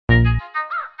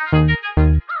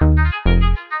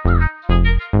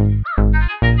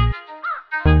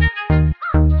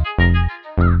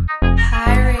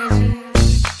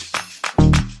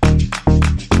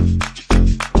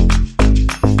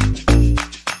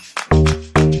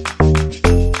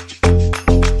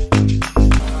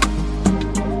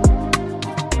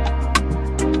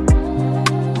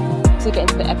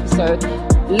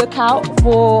out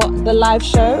for the live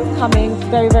show coming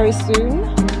very, very soon.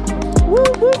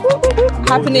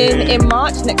 Happening in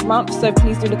March next month, so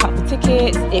please do look out for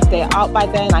tickets if they're out by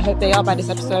then. I hope they are by this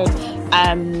episode.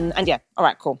 And yeah, all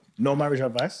right, cool. No marriage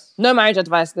advice? No marriage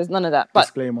advice, there's none of that.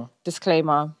 But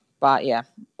Disclaimer. But yeah,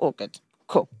 all good.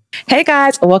 Cool. Hey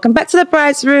guys, welcome back to the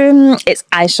Bride's Room. It's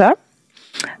Aisha.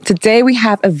 Today we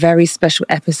have a very special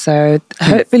episode.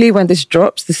 Hopefully when this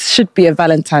drops, this should be a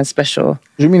Valentine's special.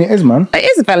 What do you mean it is, man? It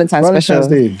is a Valentine's special.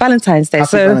 Day. Valentine's Day.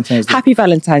 Happy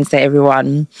Valentine's Day,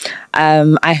 everyone.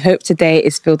 I hope today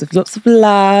is filled with lots of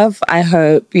love. I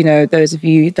hope, those of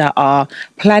you that are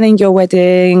planning your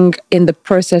wedding in the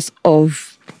process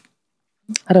of,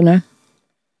 I don't know.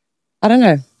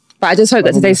 But I just hope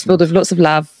that today's filled with lots of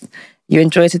love. You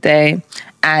enjoy today.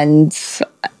 And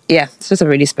yeah, it's just a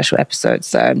really special episode.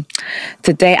 So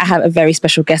today I have a very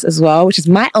special guest as well, which is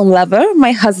my own lover,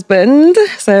 my husband.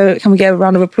 So can we get a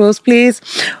round of applause, please?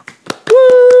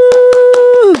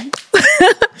 Woo!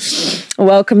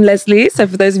 Welcome, Leslie. So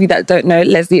for those of you that don't know,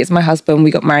 Leslie is my husband.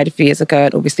 We got married a few years ago,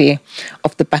 and obviously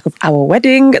off the back of our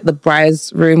wedding, the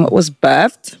Bride's Room was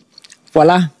birthed.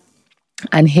 Voila.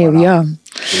 And here we are.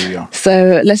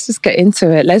 So let's just get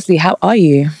into it. Leslie, how are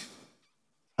you?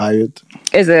 Tired.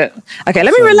 Is it? Okay,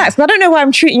 let me relax. I don't know why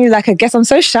I'm treating you like a guest. I'm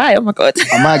so shy. Oh my God.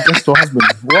 Am I a guest or husband?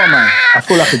 What am I? I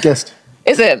feel like a guest.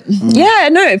 Is it? Yeah,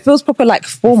 no, it feels proper like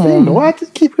formal. Why do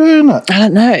you keep doing that? I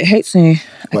don't know. It hates me.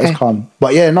 But it's calm.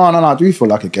 But yeah, no, I do feel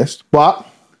like a guest. But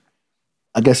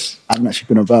I guess I haven't actually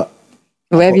been about.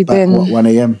 Where have you been? 1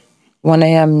 a.m. 1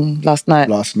 a.m. last night.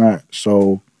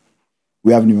 So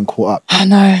we haven't even caught up. I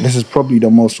know. This is probably the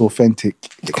most authentic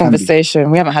conversation.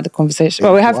 We haven't had a conversation.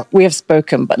 Well, we have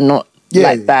spoken, but not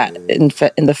that in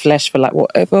the flesh for like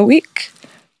what, over a week?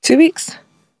 2 weeks?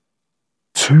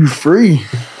 2, 3.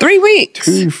 3 weeks.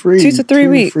 2, 3. 2 to 3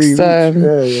 weeks. Yeah.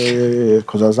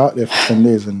 Because I was out there for 10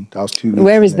 days and that was 2 weeks.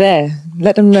 Where is there?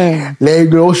 Let them know.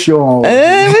 Lagos.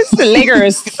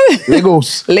 Lagos.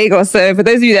 So for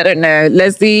those of you that don't know,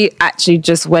 Leslie actually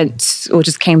just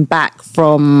came back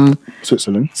from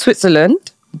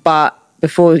Switzerland. But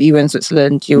before you were in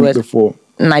Switzerland, you were before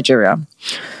Nigeria.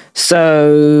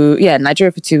 So yeah,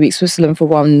 Nigeria for 2 weeks, Switzerland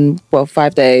for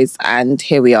 5 days, and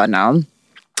here we are now.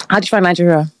 How did you find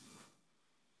Nigeria?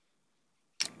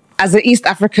 As an East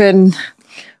African,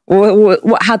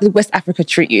 how did West Africa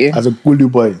treat you? As a Gulu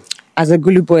boy.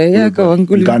 Yeah, go on,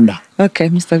 Gulu. Uganda. Okay,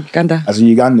 Mr. Uganda. As a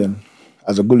Ugandan,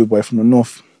 as a Gulu boy from the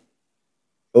north.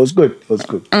 It was good.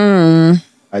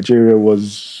 Nigeria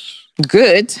was...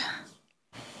 good?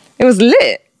 It was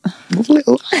lit. It was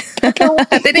little.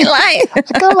 I didn't lie. I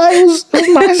can't lie. It was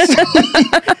nice.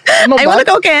 I want to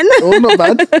go again. It was not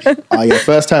bad. Yeah,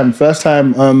 first time.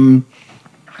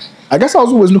 I guess I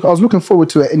was looking forward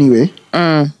to it anyway.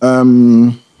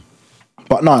 Mm.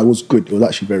 But no, it was good. It was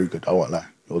actually very good. I won't lie.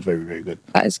 It was very, very good.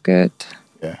 That is good.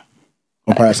 Yeah.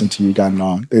 Comparison to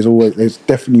Uganda, there's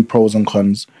definitely pros and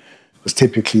cons. Because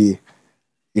typically,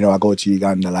 I go to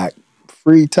Uganda like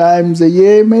 3 times a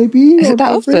year, maybe. Is it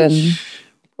that often?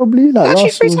 Probably like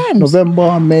actually 3 times.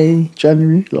 November, May,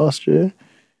 January last year.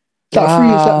 It's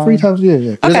like 3 times a year.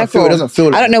 Yeah. Okay, it doesn't feel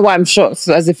like I don't know why I'm shocked,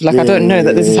 as if I don't know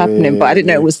that this is happening, but I didn't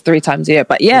know it was 3 times a year.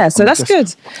 But yeah, so that's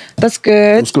good. That's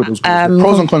good. It was good.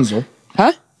 Pros and cons though.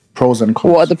 Huh? Pros and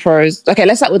cons. What are the pros? Okay,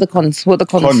 let's start with the cons. What are the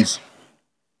cons?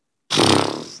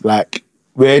 Like,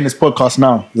 we're in this podcast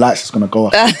now. Lights is going to go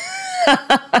off.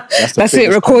 That's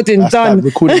it. Recording done.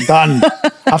 Recording done.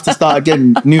 Have to start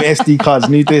again. New SD cards.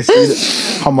 New this.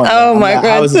 Come on. Oh my God.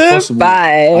 How is it possible?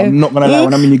 Bye. I'm not going to lie.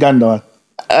 When I'm in Uganda.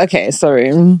 Okay,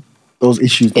 sorry. Those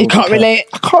issues. You can't relate.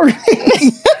 I can't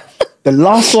relate. The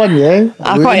last one, yeah.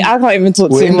 I can't even talk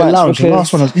too much. Lounge. The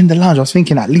last one, I was in the lounge. I was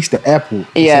thinking at least the airport.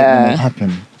 Yeah. Something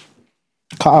happened.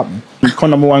 Cut up. Con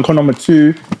number 1. Con number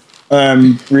 2.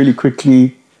 Really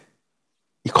quickly.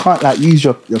 You can't use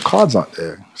your cards out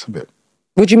there. It's a bit.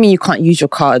 What do you mean you can't use your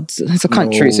cards? It's a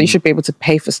country, so you should be able to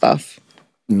pay for stuff.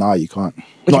 No, you can't.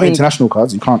 Not international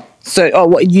cards, you can't. So,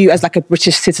 what you as like a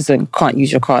British citizen can't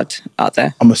use your card out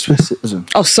there? I'm a Swiss citizen.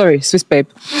 Oh, sorry, Swiss babe.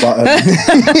 But,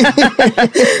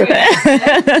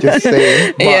 just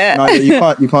saying. But, no,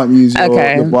 you can't use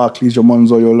your Barclays, your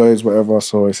Monzo, your Lloyds, whatever.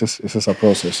 So it's just a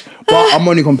process. But I'm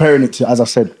only comparing it to, as I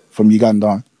said, from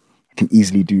Uganda. I can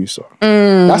easily do so.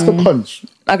 That's the cons.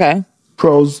 Okay.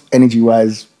 Pros,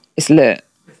 energy-wise. It's lit.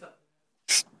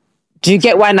 Do you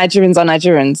get why Nigerians are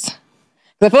Nigerians?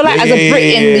 I feel like as a Brit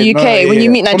in the UK, when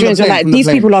you meet Nigerians, you're like, these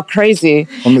people are crazy.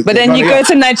 But then you go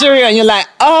to Nigeria and you're like,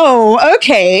 oh,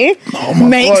 okay.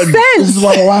 Makes sense. This is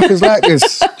why my wife is like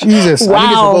this. Jesus.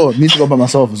 Wow. I need to go by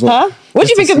myself as well. Huh? What do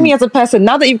you think of me as a person?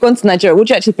 Now that you've gone to Nigeria, what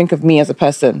do you actually think of me as a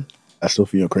person? I still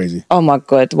think you're crazy. Oh my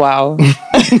God, wow. But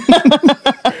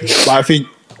I think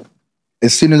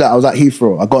as soon as I was at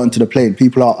Heathrow, I got into the plane,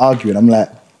 people are arguing. I'm like,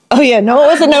 oh yeah, no, what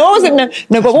was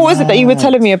it that you were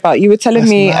telling me about? You were telling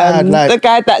me the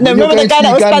guy that remember the guy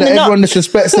that was standing up. Everyone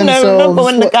disrespects themselves. No, remember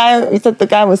when he said the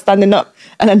guy was standing up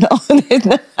and then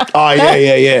oh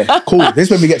yeah. Cool. This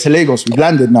is when we get to Lagos. We've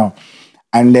landed now.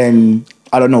 And then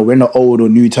I don't know, we're in the old or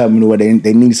new terminal where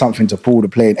they need something to pull the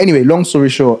plane. Anyway, long story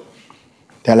short,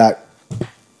 they're like,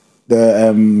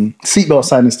 the seatbelt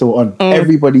sign is still on.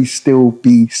 Everybody still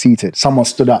be seated. Someone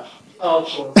stood up. Oh,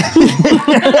 cool.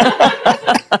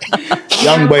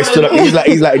 Young boy stood up. He's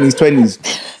like in his 20s.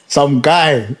 Some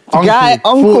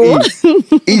uncle.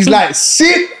 He's like,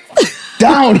 sit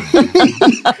down.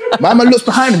 My man looks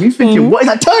behind him. He's thinking, what is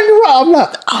that? Turn you around. I'm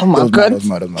like, oh my God.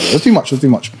 It was too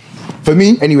much. For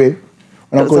me, anyway,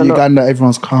 when I go to Uganda,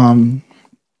 everyone's calm.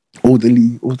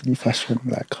 Orderly fashion,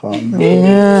 like calm.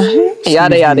 Yeah.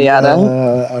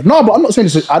 Yada. No, but I'm not saying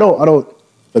this. I don't.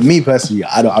 But me personally,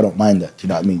 I don't mind that. Do you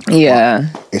know what I mean? Yeah.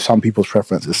 But if some people's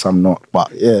preferences, some not.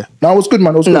 But yeah, no, it was good,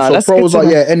 man. It was good. No, so pros are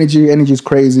energy is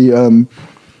crazy.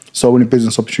 So many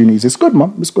business opportunities. It's good,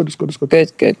 man. It's good. Good.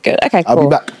 Okay, cool. I'll be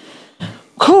back.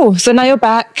 Cool. So now you're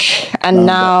back, and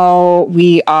now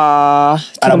we are.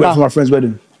 And I went for my friend's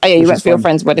wedding. Oh yeah, you went for your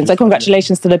friend's wedding. So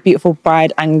congratulations to the beautiful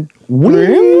bride and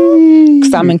groom,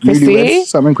 Sam and Chrissy.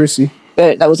 Sam and Chrissy.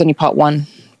 But that was only part 1.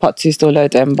 Part 2 still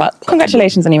loading, but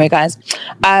congratulations anyway, guys.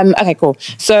 Okay, cool.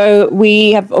 So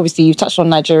we have, obviously, you've touched on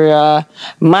Nigeria.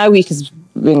 My week has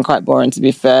been quite boring, to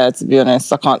be fair, to be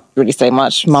honest. I can't really say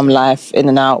much. Mum life, in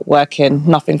and out, working,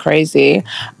 nothing crazy.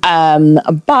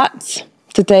 But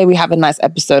today we have a nice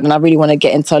episode, and I really want to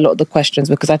get into a lot of the questions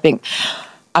because I think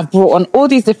I've brought on all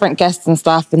these different guests and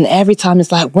stuff, and every time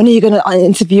it's like, when are you going to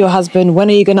interview your husband? When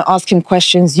are you going to ask him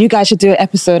questions? You guys should do an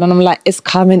episode. And I'm like, it's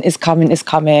coming,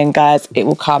 guys. It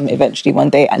will come eventually one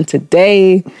day. And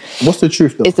today... What's the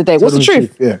truth, though? It's the day. What's the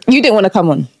truth? Yeah. You didn't want to come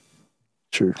on.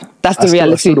 True. That's the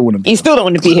reality. You still don't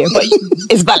want to be here, but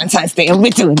it's Valentine's Day and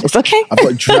we're doing this, okay? I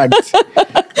got dragged.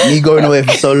 Me going away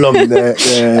for so long,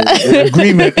 the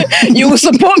agreement. You will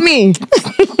support me.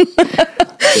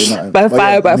 By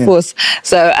fire, by force.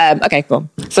 So, okay, cool.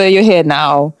 So you're here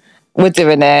now. We're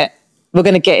doing it. We're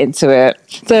going to get into it.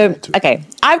 So, okay,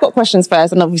 I've got questions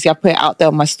first, and obviously I put it out there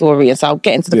on my story, and so I'll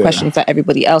get into the questions that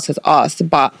everybody else has asked.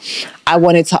 But I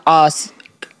wanted to ask,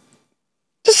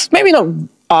 just maybe not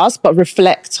ask, but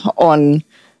reflect on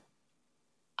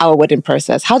our wedding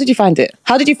process. How did you find it?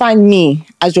 How did you find me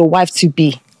as your wife to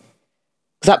be?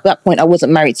 Because at that point, I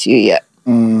wasn't married to you yet.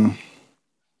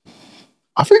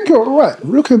 I think you're all right.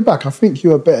 Looking back, I think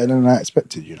you were better than I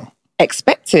expected, you know.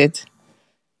 Expected?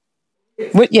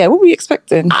 What were you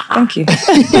expecting? Thank you.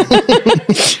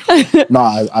 No,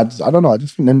 I don't know. I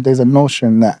just think there's a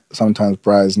notion that sometimes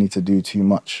brides need to do too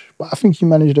much. But I think you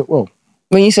managed it well.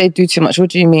 When you say do too much, what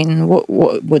do you mean?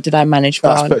 What did I manage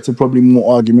well? I expected probably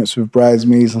more arguments with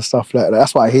bridesmaids and stuff like that.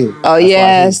 That's what I hear. Oh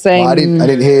yeah, same. I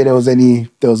didn't hear there was any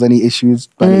issues.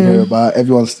 But I didn't hear about it.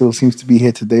 Everyone still seems to be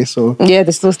here today. So yeah,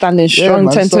 they're still standing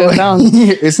strong, 10 toes down.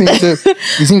 You seem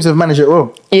to have managed it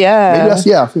well. Yeah. Maybe that's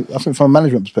I think from a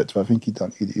management perspective, I think you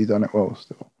done it well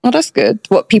still. Oh, that's good.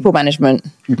 What, people management?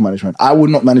 People management. I would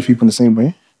not manage people in the same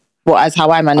way. What, as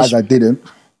how I manage? As I didn't.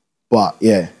 But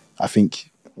yeah, I think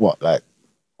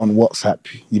on WhatsApp,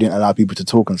 you didn't allow people to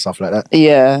talk and stuff like that.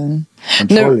 Yeah.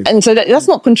 No, and so that's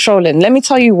not controlling. Let me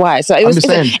tell you why. So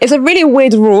it's a really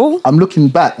weird rule. I'm looking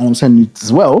back and I'm saying you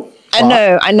as well. I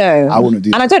know. I wouldn't do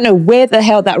that. And I don't know where the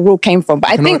hell that rule came from, but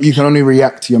I think... You can only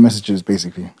react to your messages,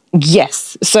 basically.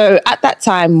 Yes. So at that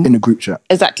time... In a group chat.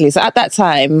 Exactly. So at that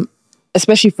time,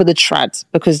 especially for the trad,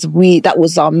 because that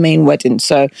was our main wedding.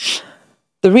 So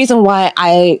the reason why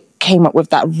I came up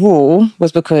with that rule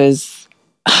was because...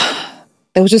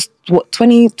 there was just,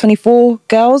 24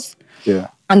 girls? Yeah.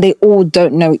 And they all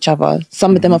don't know each other.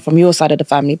 Some of them are from your side of the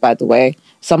family, by the way.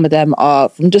 Some of them are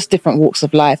from just different walks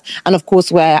of life. And of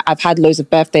course, where I've had loads of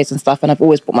birthdays and stuff, and I've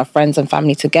always brought my friends and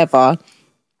family together.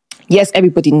 Yes,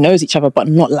 everybody knows each other, but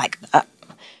not like that.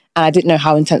 And I didn't know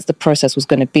how intense the process was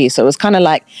going to be. So it was kind of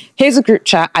like, here's a group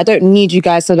chat. I don't need you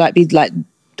guys to be like...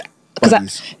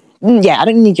 I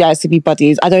don't need you guys to be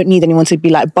buddies. I don't need anyone to be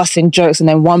like busting jokes and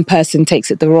then one person takes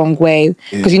it the wrong way.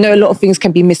 Because a lot of things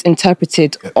can be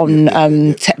misinterpreted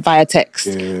via text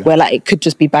where like it could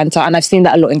just be banter. And I've seen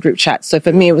that a lot in group chats. So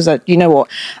for me, it was like, you know what?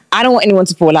 I don't want anyone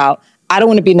to fall out. I don't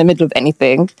want to be in the middle of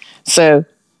anything. So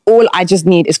all I just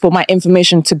need is for my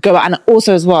information to go out. And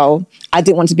also as well, I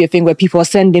didn't want to be a thing where people are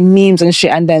sending memes and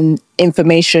shit and then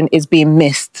information is being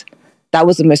missed. That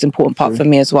was the most important part for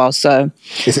me as well. So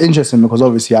it's interesting because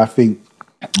obviously I think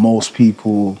most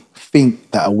people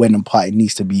think that a wedding party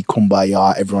needs to be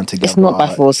kumbaya, everyone together. It's not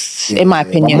by force, in my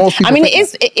opinion. I mean,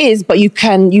 it is, but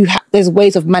there's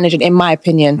ways of managing, in my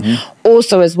opinion.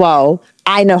 Also, as well,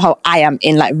 I know how I am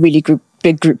in like really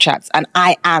big group chats, and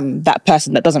I am that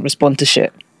person that doesn't respond to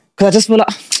shit. Because I just feel like,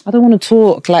 I don't want to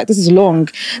talk. Like, this is long.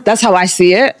 That's how I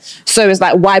see it. So it's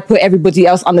like, why put everybody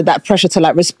else under that pressure to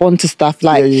like respond to stuff?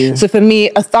 Like, so for me,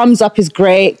 a thumbs up is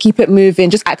great. Keep it moving.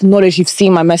 Just acknowledge you've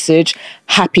seen my message.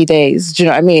 Happy days. Do you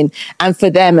know what I mean? And for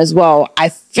them as well,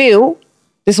 this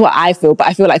is what I feel, but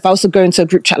I feel like if I was to go into a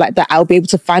group chat like that, I'll be able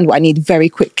to find what I need very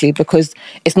quickly because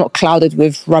it's not clouded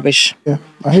with rubbish. Yeah,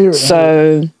 I hear it.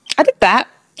 So I did that.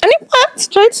 And it worked,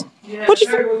 straight. Yeah, what do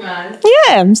you think?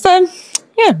 Yeah, so...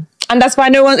 yeah. And that's why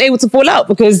no one's able to fall out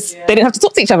because they didn't have to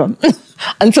talk to each other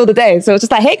until the day. So it's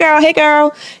just like, hey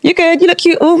girl, you good? You look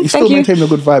cute. Oh, thank you. Still maintained a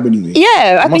good vibe anyway.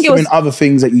 Yeah, I think it was... must have been other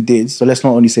things that you did. So let's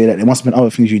not only say that. There must have been other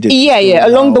things you did. Yeah,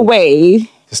 along the way.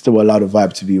 To still allow the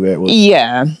vibe to be where it was.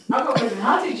 Yeah.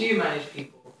 How did you manage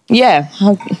people? Yeah.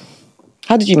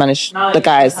 How did you manage the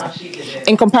guys?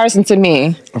 In comparison to me?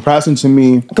 In comparison to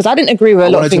me... because I didn't agree with a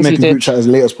lot of things you did. I wanted to make a group chat as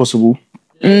late as possible.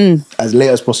 As late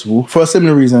as possible. For a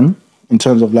similar reason. In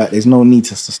terms of like, there's no need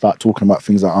to start talking about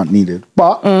things that aren't needed.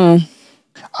 But I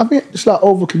think it's like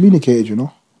over-communicated, you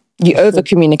know? You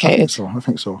over-communicated? I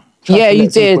think so. Yeah, you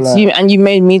did. And you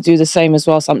made me do the same as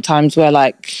well sometimes where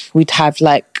like, we'd have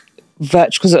like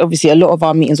virtual, because obviously a lot of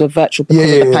our meetings were virtual because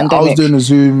of the pandemic. I was doing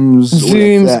the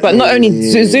Zooms. But not only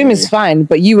Zoom is fine,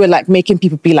 but you were like making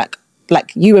people be like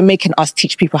you were making us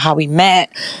teach people how we met,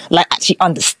 like actually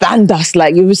understand us.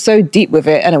 Like you were so deep with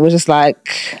it and it was just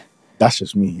like... that's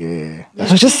just me, yeah. That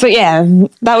was just,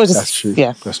 That's true.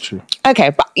 Yeah. That's true.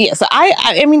 Okay, but yeah, so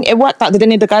I mean, it worked out. Did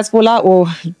any of the guys fall out or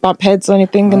bump heads or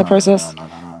anything in the process? No.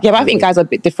 Yeah, but I think guys are a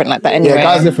bit different like that anyway. Yeah,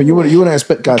 guys are different. You wouldn't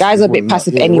expect guys. Guys are a bit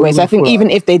passive anyway. So I think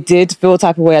even if they did feel a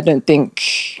type of way, I don't think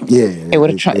it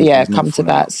would have come to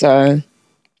that. So,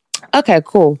 okay,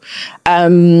 cool.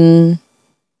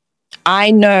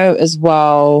 I know as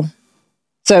well.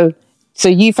 So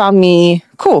you found me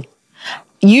cool.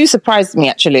 You surprised me,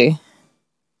 actually.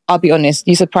 I'll be honest.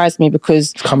 You surprised me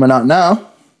because... it's coming out now.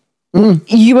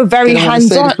 You were very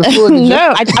hands-on.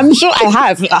 No, I'm sure I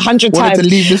have 100 times. To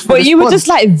leave this but you were just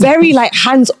like very like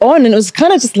hands-on and it was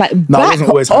kind of just like back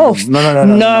off.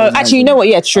 No, actually, you know what?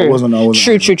 Yeah, true. I wasn't.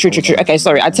 True. Okay,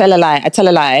 sorry. I tell a lie.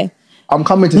 I'm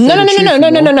coming to say the truth.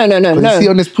 No. You see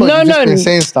on this point, you've just been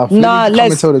saying stuff.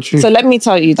 Let's tell the truth. So let me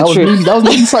tell you the truth. That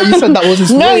was you said that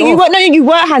wasn't. You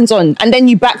were hands-on and then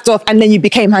you backed off and then you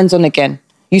became hands-on again.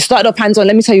 You started off hands-on.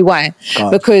 Let me tell you why.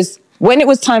 Because when it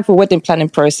was time for wedding planning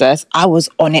process, I was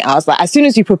on it. I was like, as soon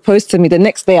as you proposed to me, the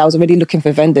next day I was already looking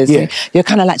for vendors. Yeah. You're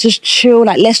kind of like, just chill.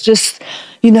 Like, let's just,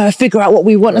 figure out what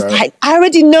we want. Right. It's like, I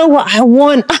already know what I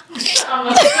want. Why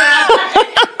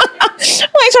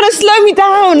are you trying to slow me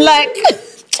down? Like,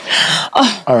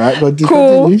 all right, but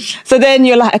cool. Continue. So then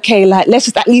you're like, okay, like, let's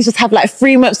just at least just have like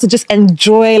 3 months to just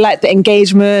enjoy like the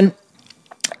engagement.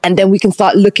 And then we can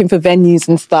start looking for venues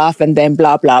and stuff and then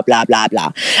blah, blah, blah, blah,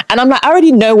 blah. And I'm like, I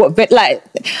already know I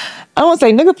don't want to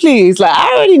say, nigga, please. Like,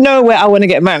 I already know where I want to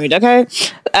get married, okay?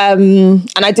 And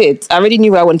I did. I already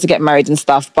knew where I wanted to get married and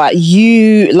stuff. But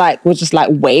you, like, were just like,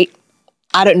 wait,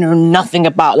 I don't know nothing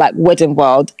about, like, wedding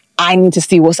world. I need to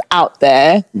see what's out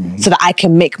there so that I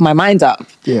can make my mind up.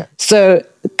 Yeah. So,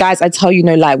 guys, I tell you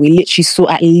no lie. We literally saw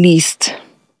at least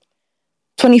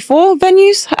 24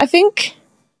 venues, I think.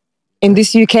 In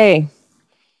this UK.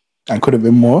 And could have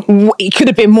been more? It could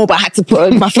have been more, but I had to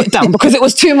put my foot down because it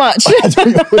was too much.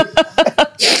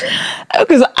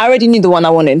 Because I already knew the one I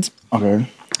wanted. Okay.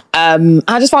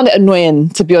 I just found it annoying,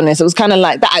 to be honest. It was kind of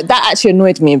like, that actually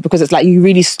annoyed me because it's like you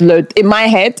really slowed, in my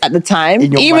head at the time,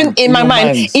 in my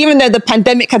mind, even though the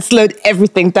pandemic had slowed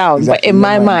everything down, exactly, but in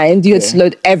my mind, you had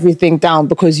slowed everything down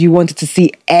because you wanted to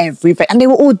see everything. And they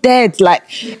were all dead, like,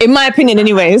 in my opinion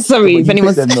anyway. Sorry if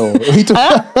anyone's...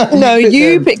 No,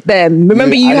 you picked them.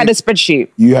 Remember, you had a spreadsheet.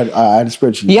 I had a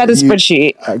spreadsheet. You had a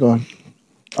spreadsheet. Go on.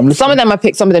 Some of them I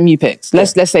picked, some of them you picked.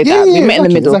 Let's say that. We met in the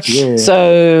middle. Exactly,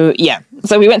 So, yeah.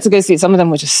 So we went to go see it. Some of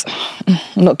them were just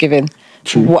not giving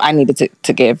what I needed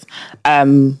to give.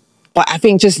 But I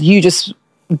think just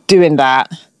doing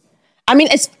that. I mean,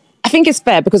 I think it's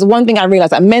fair because one thing I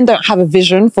realized that men don't have a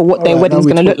vision for what their wedding's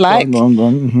going to look like.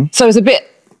 So it's a bit,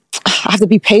 I have to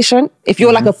be patient. If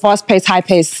you're like a fast-paced,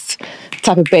 high-paced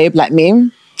type of babe like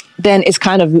me, then it's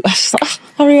kind of,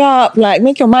 hurry up, like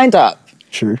make your mind up.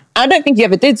 True. I don't think you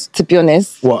ever did, to be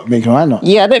honest. What, make your mind up?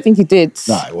 Yeah, I don't think you did.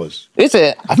 Nah, it was. Is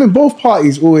it? I think both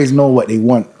parties always know what they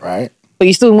want, right? But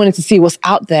you still wanted to see what's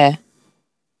out there.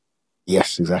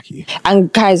 Yes, exactly.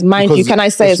 And guys, mind you, can I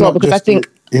say as well, because I think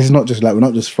it's not just like we're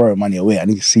not just throwing money away. I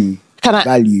need to see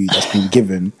value that's been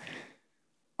given.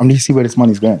 I need to see where this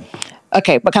money's going.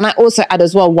 Okay, but can I also add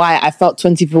as well why I felt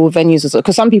 24 venues as well?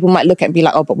 Because some people might look at it and be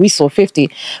like, oh, but we saw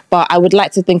 50. But I would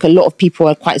like to think a lot of people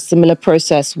are quite a similar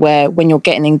process where when you're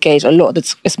getting engaged, a lot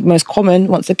of it's most common,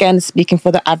 once again, speaking for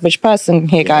the average person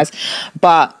here, guys,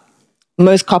 but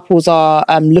most couples are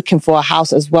looking for a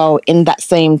house as well in that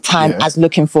same time as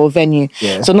looking for a venue.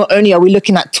 Yeah. So not only are we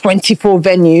looking at 24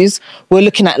 venues, we're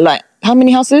looking at like, how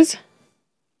many houses?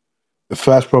 The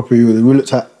first property, we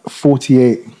looked at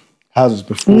 48 houses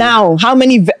before. Now, how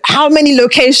many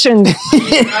locations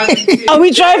are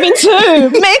we driving to?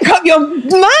 Make up your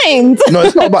mind. No,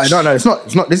 it's not about it. No, it's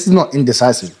not. This is not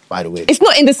indecisive, by the way. It's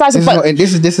not indecisive,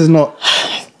 this is not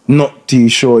too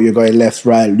sure you're going left,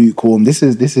 right, lukewarm. This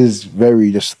is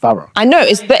very just thorough. I know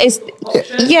it's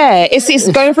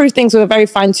going through things with a very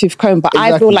fine tooth comb. But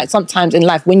exactly. I feel like sometimes in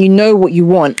life, when you know what you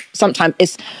want,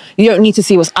 sometimes you don't need to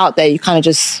see what's out there. You kind of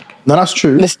just that's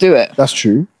true. Let's do it. That's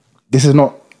true. This is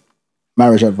not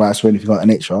marriage advice or anything like that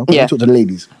nature. But talk to the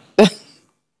ladies.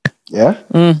 Yeah.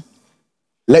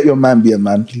 Let your man be a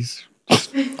man, please.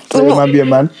 Let your man be a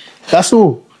man. That's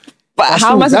all. But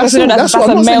how am I supposed to know that's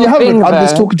a male thing? I'm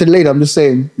just talking to the lady. I'm just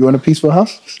saying, you want a peaceful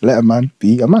house? Let a man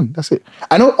be a man. That's it.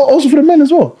 And also for the men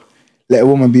as well. Let a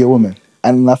woman be a woman.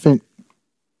 And I think...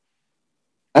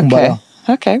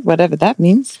 Okay, whatever that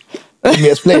means. Let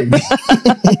me explain.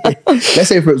 Let's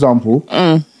say, for example,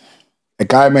 a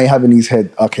guy may have in his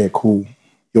head, okay, cool,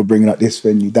 you're bringing up this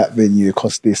venue, that venue, it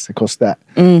costs this, it costs that.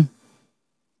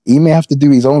 He may have to do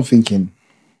his own thinking.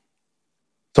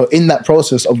 So in that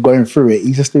process of going through it,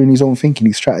 he's just doing his own thinking.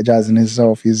 He's strategizing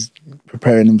himself. He's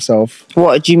preparing himself.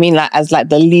 What do you mean, like as like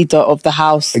the leader of the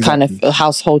house, kind of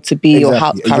household to be, or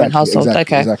current household?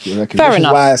 Exactly. Fair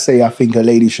enough. Why I say I think a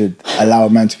lady should allow a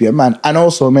man to be a man, and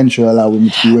also men should allow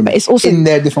women to be women. But it's also in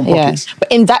their different pockets. But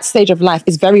in that stage of life,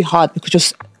 it's very hard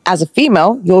because as a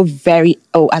female,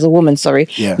 as a woman,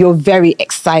 you're very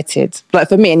excited. Like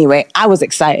for me anyway, I was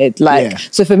excited.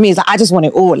 So for me, it's like I just want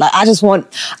it all. Like I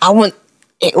want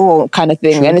it all kind of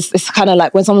thing. True. And it's kind of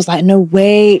like when someone's like, no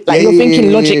way, like you're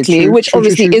thinking logically, which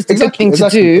obviously is the good thing to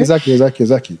do.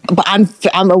 Exactly. But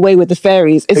I'm away with the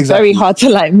fairies. It's very hard to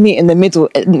like meet in the middle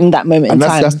in that moment in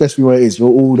time. That's definitely what it is. We're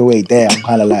all the way there. I'm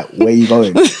kind of like, where are you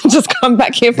going? Just come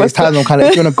back here for There's times I'm kind of,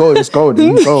 if you want to go, just go.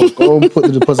 Then go and put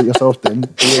the deposit yourself then.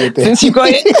 Since you got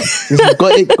it. Since you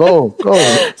got it, go.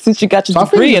 Since you got your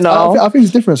degree and all. I think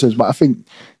it's differences, but I think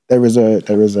there is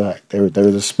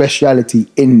a speciality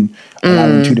in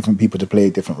allowing two different people to play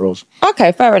different roles.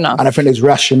 Okay, fair enough. And I think there's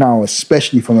rationale,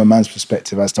 especially from a man's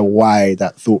perspective, as to why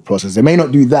that thought process. They may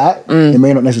not do that. They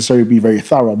may not necessarily be very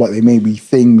thorough, but they may be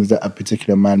things that a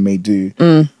particular man may do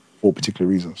for particular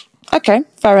reasons. Okay,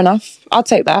 fair enough. I'll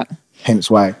take that.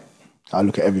 Hence why I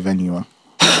look at every venue.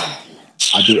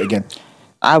 I'll do it again.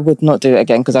 I would not do it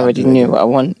again because I already knew what I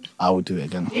want. I would do it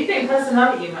again. Do you think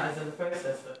personality matters in the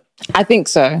process? I think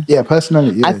so. Yeah,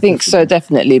 personality. Yeah, I think so,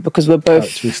 definitely, because we're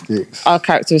both our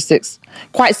characteristics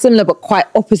quite similar, but quite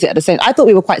opposite at the same. I thought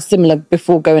we were quite similar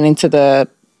before going into that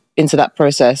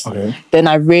process. Okay. Then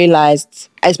I realized,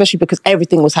 especially because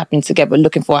everything was happening together,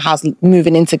 looking for a house,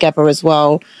 moving in together as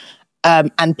well,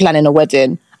 and planning a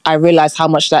wedding. I realized how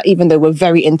much that, even though we're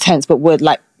very intense, but we're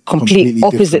like completely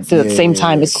opposites at the same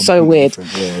time. It's so weird.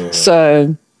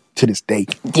 So. To this day.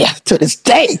 Yeah, to this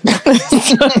day.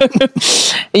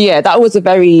 Yeah, that was a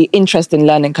very interesting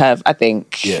learning curve, I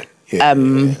think. Yeah.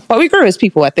 But we grew as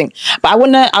people, I think. But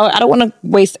I don't want to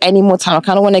waste any more time. I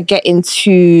kind of want to get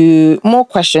into more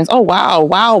questions. Oh, wow.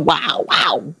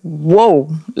 Whoa.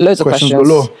 Loads of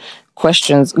questions.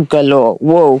 Questions galore.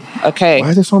 Whoa. Okay.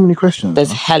 Why are there so many questions?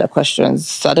 There's hella questions.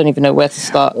 So I don't even know where to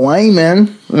start. Why,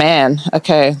 man? Man.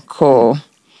 Okay, cool.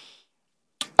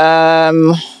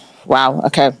 Wow,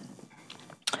 okay.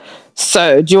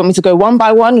 So, do you want me to go one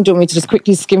by one, or do you want me to just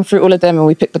quickly skim through all of them and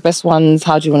we pick the best ones?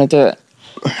 How do you want to do it?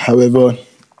 However,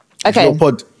 okay. Your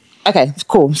pod. Okay,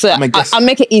 cool. So, I'll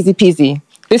make it easy peasy.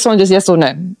 This one just yes or no.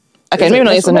 Okay, maybe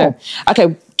not yes or no.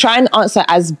 Okay, try and answer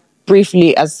as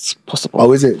briefly as possible.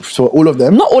 Oh, is it? So, all of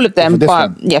them? Not all of them,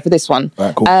 but yeah, for this one. All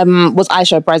right, cool. Was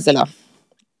Aisha a bridezilla?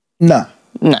 No.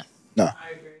 I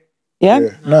agree. Yeah?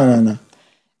 No.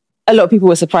 A lot of people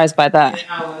were surprised by that.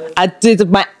 I did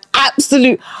my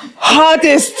absolute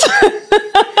hardest.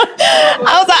 I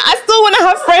was like, I still want to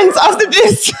have friends after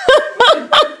this.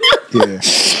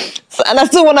 Yeah. And I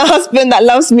still want a husband that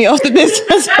loves me after this.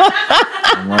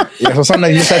 Yeah, so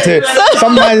sometimes you just have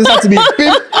to be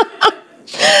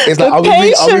it's like, are we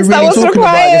really talking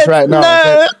about this right now?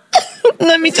 No.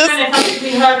 Let me just.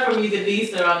 We heard from you the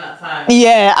least around that time.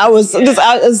 Yeah, I was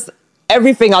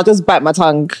everything, I'll just bite my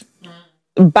tongue.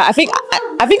 But I think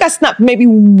I snapped maybe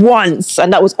once,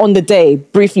 and that was on the day,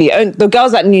 briefly. And the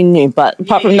girls that knew, but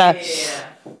apart from that,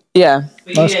 yeah.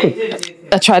 That's good.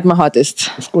 I tried my hardest.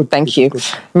 That's good. Thank you. Good.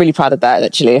 I'm really proud of that,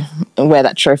 actually, and wear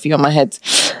that trophy on my head.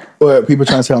 Well, people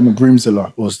trying to say I'm a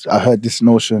groomzilla. I heard this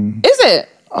notion. Is it?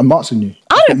 I'm asking you.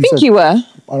 I don't think you were.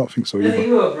 I don't think so No, either.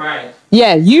 you were a bride.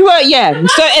 Yeah, you were. Yeah,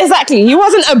 so exactly, he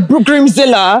wasn't a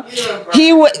groomzilla.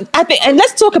 He was. I think, and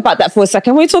let's talk about that for a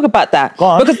second. We talk about that Go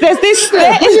on. because there's this.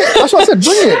 That's what I said.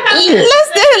 Bring it.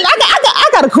 I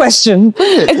got a question.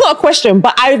 It's not a question,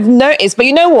 but I've noticed. But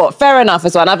you know what? Fair enough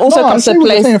as well. And I've also come to a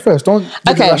place. Saying first. Don't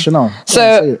give the rationale.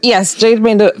 So yes, Jade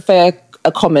made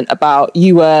a comment about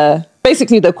you were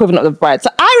basically the equivalent of the bride. So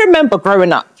I remember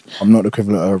growing up. I'm not the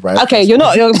equivalent of a bride. Okay, you're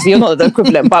not the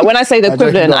equivalent. But when I say the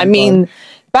equivalent, I mean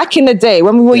back in the day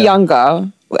when we were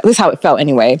younger. This is how it felt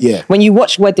anyway. Yeah. When you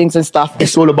watch weddings and stuff,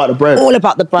 It's all about the bride. all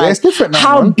about the bride. Yeah, it's different now,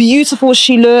 How man. beautiful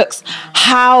she looks,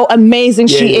 how amazing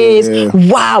she is. yeah.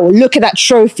 Wow, look at that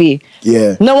trophy.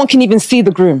 Yeah. No one can even see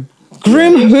the groom.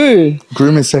 Groom who?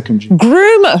 Groom is secondary.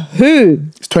 Groom who?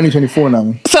 It's 2024 now.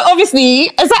 Man. So obviously,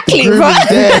 exactly. The groom right? is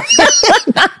there.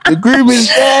 The groom is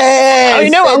there. Oh, you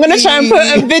know what? I'm going to try and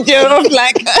put a video of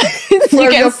like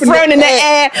you get thrown in the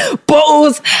air,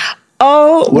 bottles.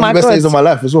 Oh One my of the best God. days of my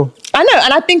life as well. I know,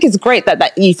 and I think it's great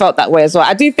that you felt that way as well.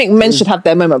 I do think men should have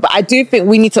their moment, but I do think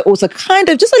we need to also kind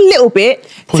of just a little bit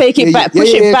take it back, push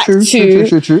it back true.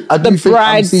 the I do think I'm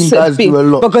bride seeing to guys be, do a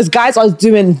lot. because guys are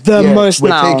doing the most we're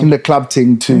now. taking the club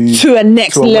thing to A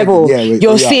next to a level. wedding.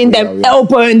 You're seeing them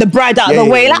elbowing the bride out of the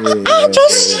way.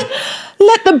 Just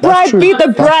let the bride true. be the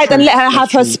That's bride true. and let her That's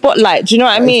have her true. spotlight. Do you know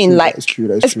what I mean? Like, That's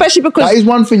true. especially because that is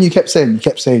one thing you kept saying. You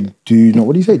kept saying,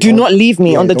 what do you say? do not leave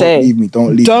me on the day.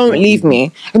 Don't leave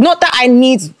me. Not that I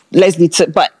need Leslie to,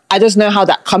 but I just know how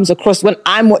that comes across when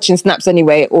I'm watching snaps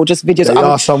anyway, or just videos. There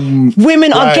are some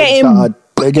women are brides getting.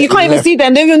 they're getting You can't even left. see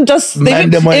them. They even just.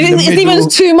 It's even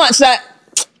too much that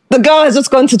the girl has just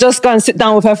gone to go and sit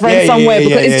down with her friend somewhere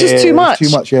because it's just too much.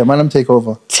 It's too much. Yeah, man, I'm take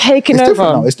over. Taking It's over.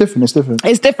 different now. It's different.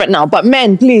 It's different now, but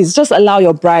men, please just allow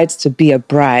your brides to be a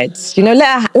bride. You know,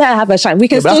 let her have her shine. We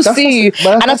can still see you,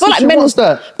 and I feel like men will.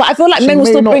 But I feel like men will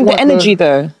still bring the energy,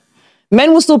 though.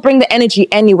 Men will still bring the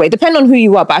energy anyway, depending on who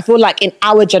you are. But I feel like in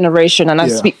our generation, and I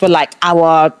speak for like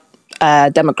our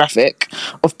demographic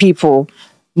of people,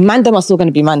 mandem are still going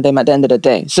to be mandem at the end of the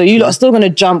day. So you lot are still going to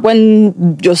jump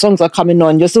when your songs are coming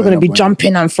on. You're still going to be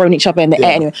jumping and throwing each other in the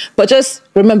air anyway. But just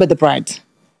remember the bride.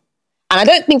 And I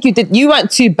don't think you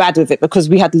weren't too bad with it because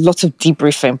we had lots of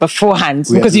debriefing beforehand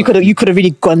because you could have really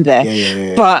gone there.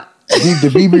 Yeah. But the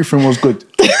debriefing was good.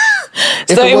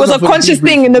 So it was a conscious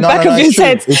thing in the back of his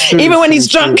head. Even when he's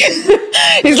drunk,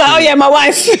 he's like, oh yeah, my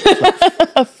wife.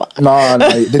 No,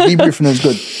 the debriefing is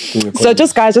good. So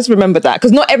guys, just remember that.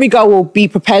 Because not every girl will be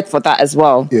prepared for that as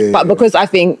well. But because I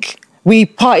think we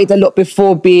partied a lot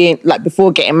before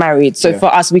getting married. So for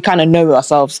us, we kind of know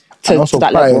ourselves to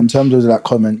that level. In terms of that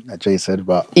comment that Jay said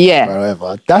about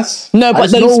whatever, that's... No, but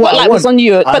the spotlight was on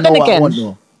you. But then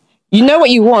again, you know what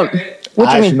you want. What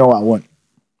do you mean? I know what I want.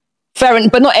 Fair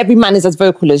enough, but not every man is as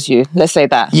vocal as you. Let's say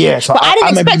that. Yeah, so but I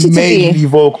didn't expect you to be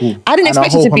vocal. I didn't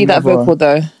expect you to be that vocal,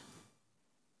 though.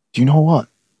 Do you know what?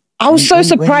 I was so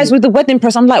surprised with the wedding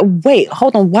press. I'm like, wait,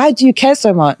 hold on. Why do you care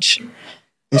so much?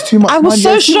 It's too much. I was so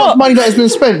There's too much money that has been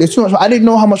spent. There's too much. I didn't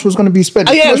know how much was going to be spent.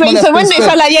 Oh yeah, so when they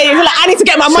felt like, you're like, I need to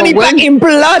get my money back in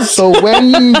blood. So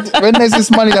when there's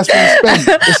this money that's been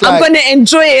spent, it's like, I'm going to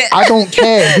enjoy it. I don't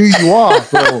care who you are,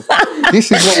 bro. This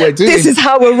is what we're doing. This is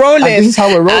how we're rolling. This is how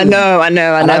we're rolling. I know. I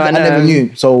never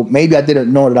knew. So maybe I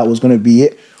didn't know that was going to be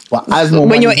it. But as more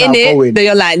when you're in it, then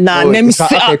you're like, nah, let me sit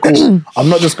up. Cool. I'm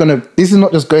not just gonna. This is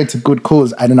not just going to good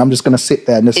cause, and then I'm just gonna sit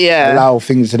there and just allow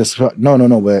things to just. No.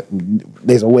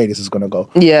 There's a way this is gonna go.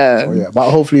 Yeah. So,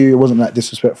 but hopefully it wasn't like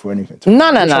disrespectful or anything.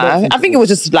 No. I think it was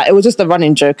just a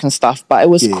running joke and stuff, but it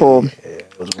was cool.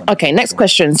 Okay, next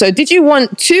question. So, did you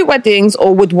want 2 weddings,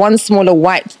 or would one smaller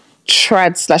white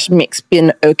trad/mix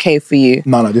been okay for you?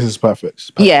 No. This is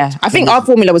perfect. Yeah, I think our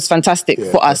formula was fantastic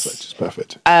for us. It's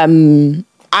perfect.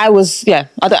 I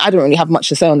don't really have much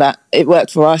to say on that. It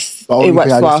worked for us. It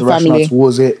worked for our family.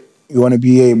 Towards it, you want to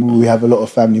be able. We have a lot of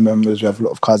family members. We have a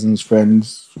lot of cousins,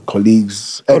 friends,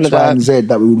 colleagues, X, Y, and Z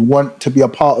that we would want to be a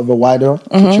part of a wider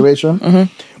situation.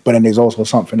 But then there's also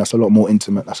something that's a lot more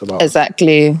intimate. That's about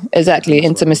exactly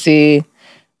intimacy.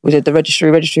 We did the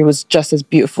registry. Registry was just as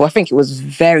beautiful. I think it was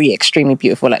very extremely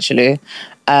beautiful, actually.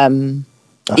 Very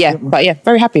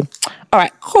happy. All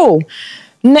right, cool.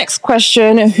 Next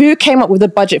question. Who came up with the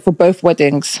budget for both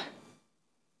weddings?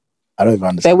 I don't even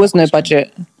understand. There was no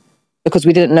budget because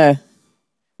we didn't know.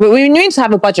 We knew to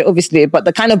have a budget, obviously, but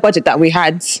the kind of budget that we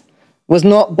had was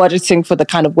not budgeting for the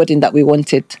kind of wedding that we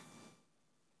wanted.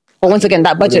 But once again,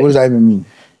 that budget... What does that even mean?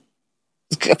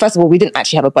 First of all, we didn't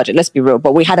actually have a budget, let's be real,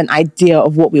 but we had an idea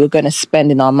of what we were going to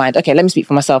spend in our mind. Okay, let me speak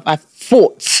for myself. I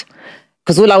thought,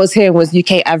 because all I was hearing was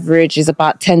UK average is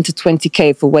about 10 to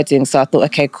 20K for weddings. So I thought,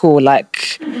 okay, cool,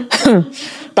 like,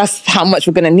 that's how much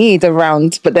we're going to need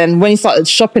around. But then when you started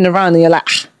shopping around and you're like,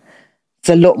 it's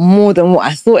a lot more than what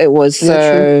I thought it was.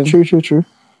 So, yeah, true.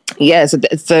 Yeah, so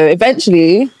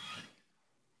eventually,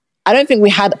 I don't think we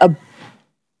had a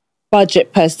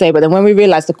budget per se, but then when we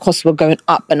realized the costs were going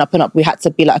up and up and up, we had to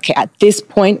be like, okay, at this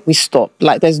point we stop.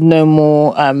 Like, there's no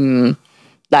more,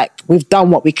 like, we've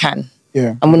done what we can.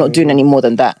 Yeah. And we're not doing any more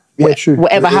than that. Yeah, true.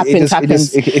 Whatever happens.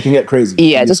 It can get crazy.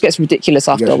 Yeah, it just gets ridiculous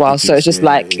after a while. So it's just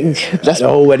the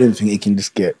whole wedding thing, it can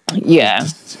just get... Yeah.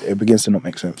 It begins to not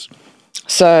make sense.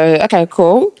 So, okay,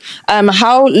 cool.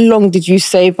 How long did you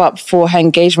save up for her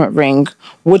engagement ring?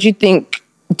 What do you think?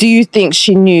 Do you think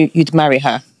she knew you'd marry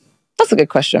her? That's a good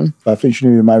question. I think she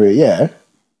knew you'd marry her,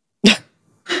 yeah.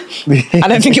 I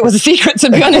don't think it was a secret, to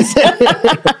be honest.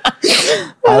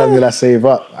 How long did I save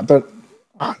up?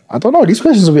 I don't know. These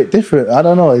questions are a bit different. I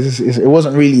don't know. It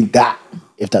wasn't really that,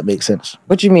 if that makes sense.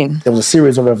 What do you mean? There was a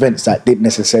series of events that didn't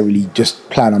necessarily just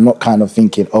plan. I'm not kind of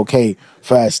thinking, okay,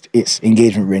 first it's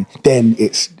engagement ring, then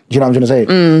it's, do you know what I'm trying to say?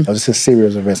 There was just a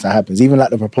series of events that happens. Even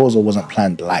like the proposal wasn't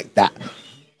planned like that.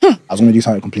 I was going to do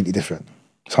something completely different.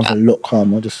 Something a lot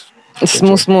calmer, just...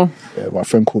 Small. Yeah, my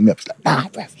friend called me up. He's like, nah,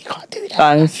 bro, you can't do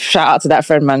that. Shout out to that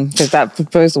friend, man, because that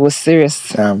proposal was serious.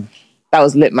 That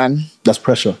was lit, man. That's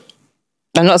pressure.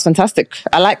 And that's fantastic.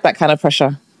 I like that kind of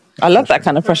pressure. I love that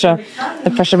kind of pressure.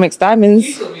 The pressure makes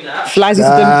diamonds. Flies you to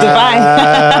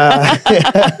Dubai.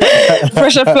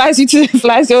 Pressure flies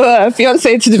your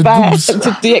fiance to Dubai,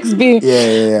 to DXB.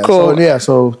 Yeah. Cool.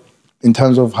 So in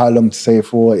terms of how long to save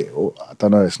for, I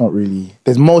don't know. It's not really.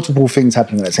 There's multiple things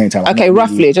happening at the same time. Okay,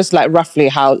 roughly, just like roughly,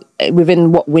 how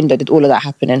within what window did all of that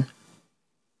happen in?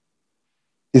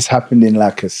 This happened in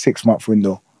like a 6-month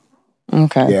window.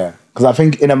 Okay. Yeah, because I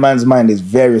think in a man's mind, there's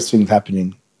various things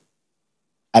happening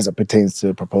as it pertains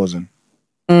to proposing.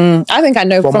 I think I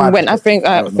know from when. I feel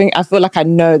like I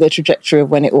know the trajectory of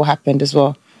when it all happened as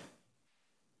well.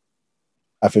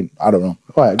 I don't know.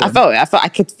 All right, I felt I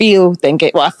could feel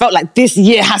I felt like this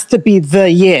year has to be the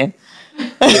year.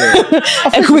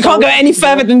 Yeah. We can't go any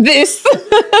further than this.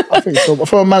 I think so. But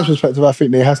from a man's perspective, I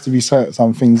think there has to be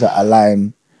some things that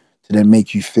align to then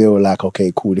make you feel like,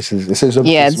 okay, cool, this is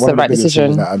the right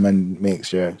decision that a man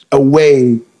makes,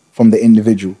 away from the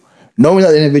individual. Knowing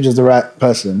that the individual is the right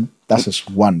person, that's just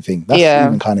one thing. That's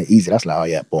even kind of easy. That's like, oh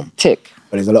yeah, boom. Tick.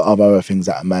 But there's a lot of other things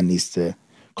that a man needs to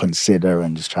consider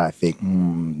and just try to think,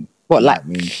 what, like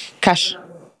cash?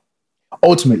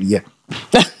 Ultimately, yeah.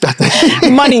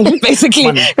 Money, basically.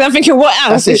 Money. I'm thinking, what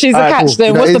else? If she's a catch,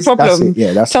 then what's the problem?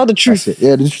 Tell the truth.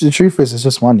 Yeah, the truth is, it's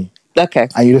just money. Okay.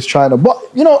 And you're just trying to, but,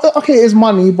 okay, it's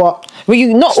money, but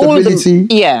you not all of them.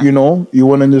 You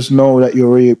want to just know that you're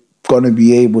really going to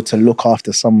be able to look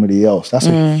after somebody else. That's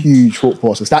a huge thought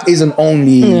process. That isn't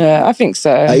only... Yeah, I think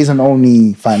so. That isn't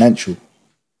only financial,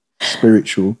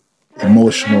 spiritual,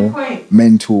 emotional,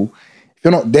 mental. If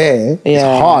you're not there, it's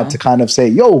hard to kind of say,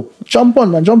 yo, jump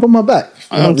on my back.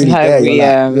 If you're not really there,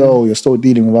 you're like, you're still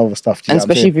dealing with other stuff. And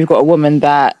especially if you've got a woman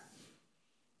that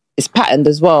is patterned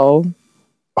as well.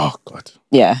 Oh, God.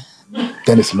 Yeah.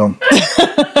 Then it's long.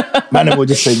 Man will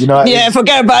just say, you know what? Yeah,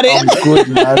 forget about it. I'm good,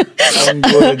 man. I'm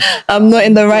good. I'm not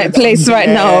in the right place right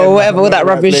now, or whatever, all that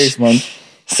rubbish. Place, man.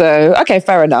 So, okay,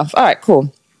 fair enough. All right,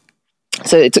 cool.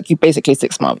 So it took you basically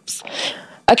 6 months.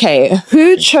 Okay,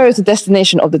 who chose the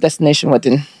destination of the destination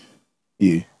wedding?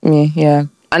 You. Me, yeah.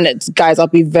 And guys, I'll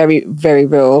be very, very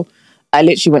real. I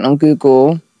literally went on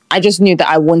Google. I just knew that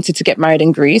I wanted to get married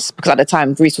in Greece because at the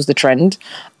time Greece was the trend.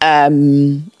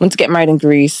 Wanted to get married in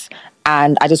Greece,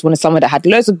 and I just wanted somewhere that had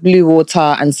loads of blue water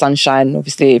and sunshine.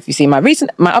 Obviously, if you see my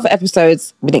other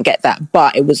episodes, we didn't get that,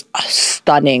 but it was a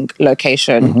stunning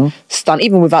location.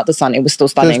 Even without the sun, it was still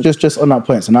stunning. Just on that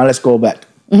point. So now let's go back.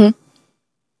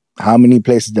 How many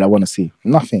places did I want to see?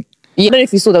 Nothing. Yeah, I don't know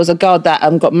if you saw, there was a girl that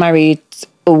got married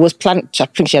or was planning. I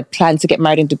think she had planned to get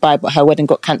married in Dubai, but her wedding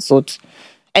got cancelled.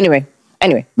 Anyway.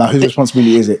 Now, whose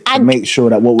responsibility is it to make sure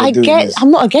that what we're doing is...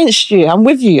 I'm not against you. I'm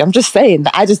with you. I'm just saying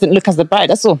that I just didn't look as the bride.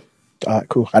 That's all. All right,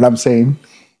 cool. And I'm saying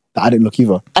that I didn't look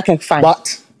either. Okay, fine.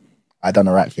 But I done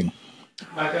the right thing.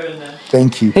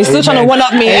 Thank you. He's still trying to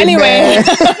one-up me. Anyway.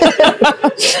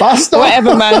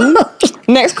 Whatever, man.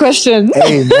 Next question.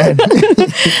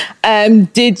 Amen.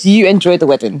 Did you enjoy the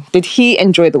wedding? Did he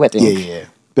enjoy the wedding? Yeah.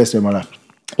 Best day of my life.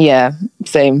 Yeah,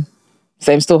 same.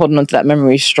 So I'm still holding on to that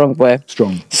memory. Strong boy.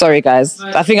 Strong. Sorry, guys.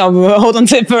 I think I'll hold on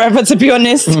to it forever, to be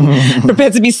honest. Prepare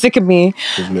to be sick of me.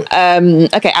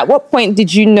 Okay, at what point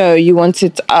did you know you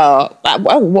wanted... at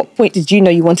what point did you know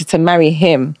you wanted to marry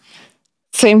him?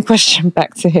 Same question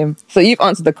back to him. So you've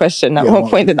answered the question. At what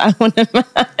point did I want to marry?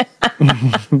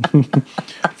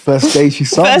 First day she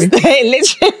saw me. First day,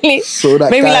 literally. So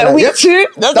that maybe guy, like week 2.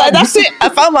 That's it. I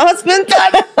found my husband.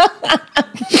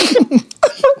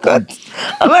 Oh God,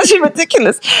 I'm actually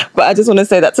ridiculous. But I just want to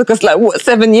say that took us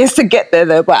 7 years to get there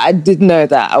though. But I did know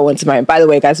that I wanted to marry him. By the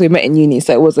way, guys, we met in uni,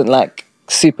 so it wasn't like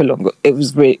super long. It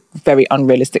was very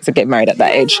unrealistic to get married at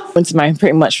that age. I wanted to marry him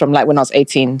pretty much from like when I was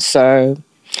 18. So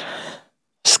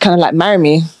just kind of like, marry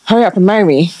me, hurry up and marry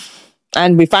me.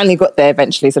 And we finally got there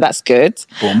eventually, so that's good.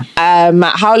 Boom.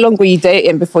 How long were you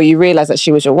dating before you realised that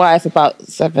she was your wife? About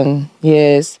 7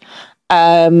 years.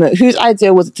 Whose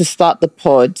idea was it to start the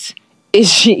pod?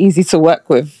 Is she easy to work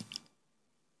with?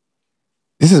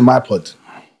 This is my pod.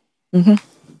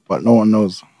 But no one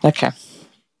knows. Okay.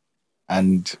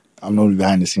 And I'm not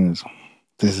behind the scenes.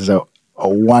 This is a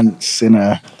once in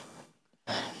a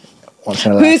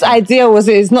Whose idea was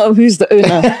it? It's not who's the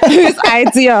owner. Whose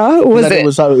idea was it?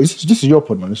 This is your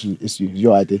pod, man. It's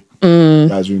your idea.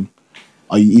 Guys,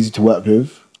 are you easy to work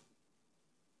with?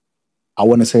 I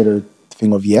want to say the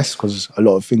thing of yes, because a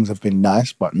lot of things have been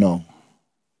nice, but no.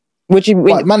 Would you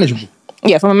but manageable?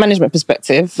 Yeah, from a management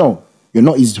perspective. No, you're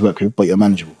not easy to work with, but you're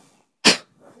manageable.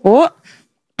 What?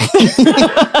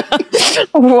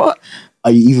 What? Are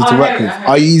you easy to work with?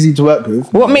 Are you easy to work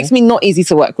with? What makes me not easy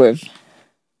to work with?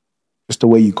 Just the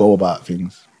way you go about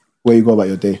things, where you go about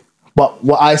your day. But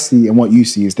what I see and what you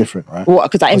see is different, right?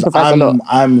 What? Because I improvise a lot.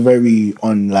 I'm very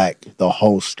on like the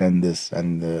host and this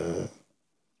and the...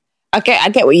 I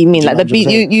get what you mean. Like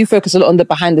you focus a lot on the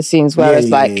behind the scenes, whereas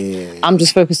I'm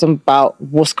just focused on about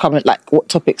what's coming, like what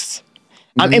topics.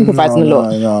 I'm improvising a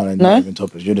lot. No, not even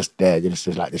topics. You're just there. You're just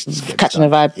like, let's just get catching a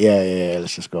vibe. Yeah.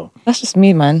 Let's just go. That's just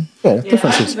me, man. Yeah,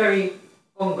 differences. That's very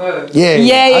on go.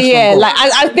 Yeah. Like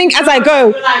I think as I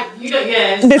go, like you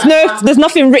don't. There's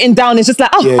nothing written down. It's just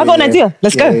like, I've got an idea.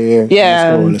 Let's go.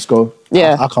 Yeah. Let's go.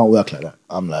 Yeah. I can't work like that.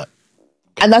 I'm like.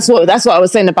 And that's what I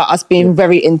was saying about us being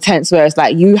very intense, where it's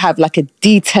like you have like a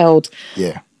detailed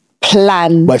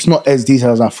plan. But it's not as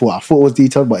detailed as I thought. I thought it was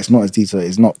detailed, but it's not as detailed.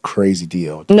 It's not crazy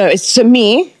detailed. No, it's for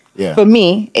me,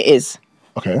 it is.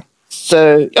 Okay.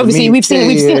 So obviously we've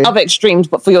seen other extremes,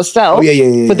 but for yourself,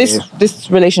 for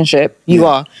this relationship, you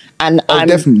are. And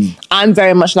definitely. I'm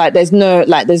very much like there's no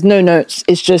notes.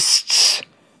 It's just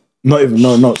not even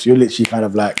no notes. You're literally kind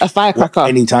of like a firecracker.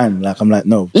 Anytime. Like I'm like,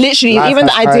 no. Literally, even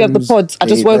the idea of the pods, I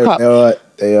just woke up.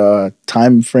 They are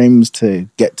time frames to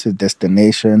get to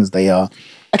destinations. They are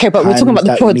okay, but we're talking about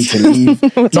the pods.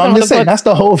 No, I'm just saying that's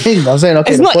the whole thing. I'm saying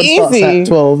okay, it's the not pod easy. Starts at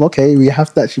 12. Okay, we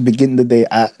have to actually begin the day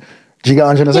at. Do you get what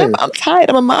I'm trying to say? But I'm tired.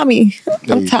 I'm a mommy.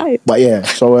 I'm tired. But yeah,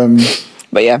 so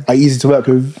but yeah, are you easy to work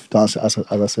with? As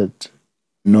I said,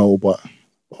 no, but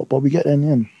we get there in the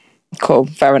end. Cool,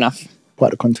 fair enough. Quite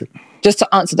the content. Just to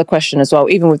answer the question as well,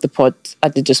 even with the pod, I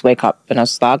did just wake up and I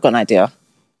was like, I got an idea,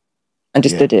 and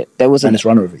just did it. There wasn't. And just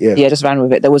ran with it. Yeah, just ran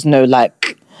with it. There was no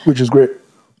like. Which is great.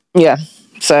 Yeah.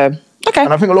 So okay.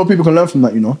 And I think a lot of people can learn from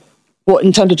that. You know. What,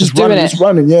 in terms of just doing it? Just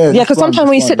running, yeah. Yeah, because sometimes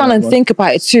when you sit down and think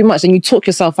about it too much, then you talk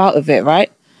yourself out of it,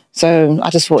 right? So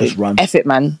I just thought, F it,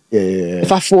 man. Yeah.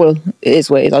 If I fall, it is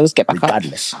what it is. I'll just get back up.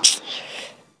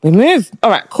 We move.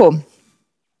 All right, cool.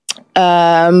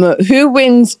 Who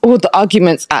wins all the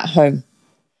arguments at home?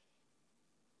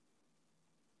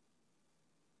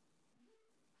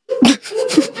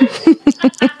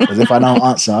 Because if I don't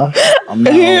answer, I'm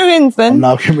now... Who wins then? I'm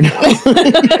now criminal.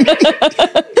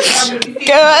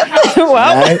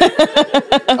 Well,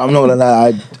 I'm not gonna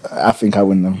lie. I think I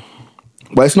win them,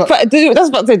 but it's not. But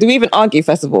that's what I say. Do we even argue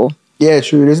first of all? Yeah,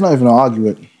 true. There's not even an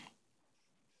argument.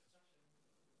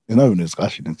 There's not even a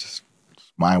discussion. It's just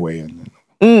my way and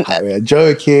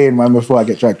joking, man. Before I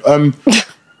get dragged. I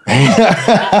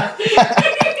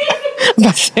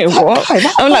say what?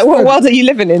 I'm like, what world are you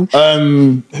living in?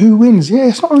 Who wins? Yeah,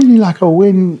 it's not really like a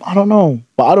win. I don't know,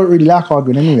 but I don't really like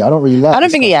arguing anyway. I don't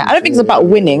think it's about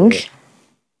winning.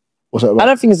 What's that about? I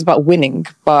don't think it's about winning,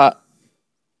 but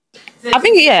I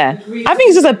think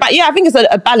it's just I think it's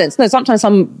a balance. No, sometimes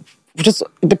just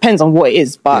it depends on what it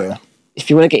is, but if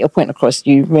you want to get your point across,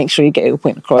 you make sure you get your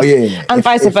point across. And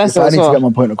vice versa. If I need to get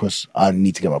my point across, I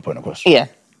need to get my point across. Yeah.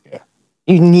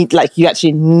 You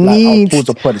actually need. I'll pause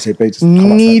the pod and say, babe, just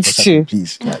need to,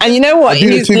 please. And you know what?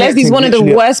 Leslie's one of the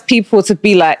worst people to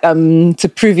be like,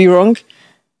 to prove you wrong.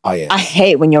 Oh yeah. I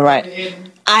hate when you're right.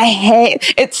 I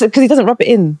hate it's because he doesn't rub it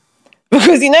in.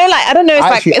 Because, you know, like, I don't know,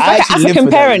 it's like an African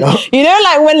parent. You know,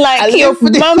 like when like your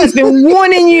mum has been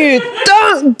warning you,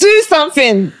 don't do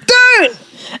something, don't.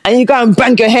 And you go and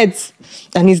bang your heads.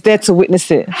 And he's there to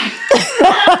witness it. And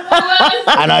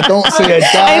I don't say a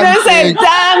damn thing. I don't say a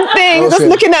damn thing. Just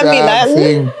looking at me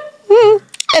like,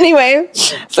 Anyway,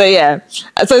 so yeah.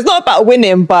 So it's not about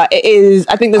winning, but it is,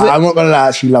 I think there's I'm not going to lie, I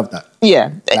actually love that.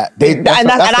 Yeah. Like,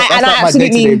 I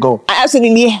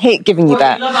absolutely hate giving you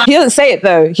that. He doesn't say it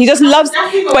though. He just loves,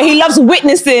 but he loves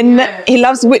witnessing. He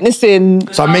loves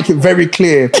witnessing. So I make it very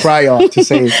clear prior to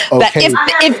say, okay. That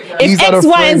if X,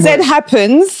 Y, and Z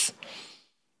happens,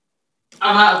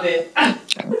 I'm out of it.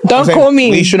 Don't call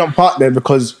me. We shouldn't park there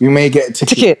because we may get a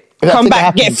ticket. Come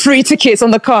back, get free tickets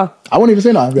on the car. I won't even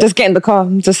say that. Just get in the car,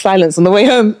 just silence on the way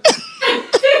home.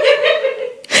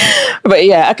 But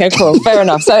yeah, okay, cool. Fair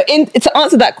enough. So to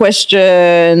answer that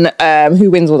question,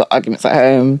 who wins all the arguments at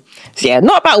home? So yeah,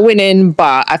 not about winning,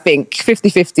 but I think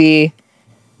 50-50,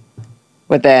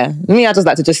 we're there. Me, I just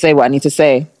like to just say what I need to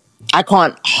say. I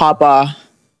can't harbour...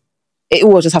 It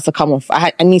all just has to come off.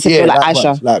 I need to feel like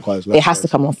Aisha. Likewise. It has to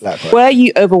come off. Were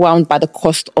you overwhelmed by the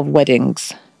cost of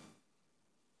weddings?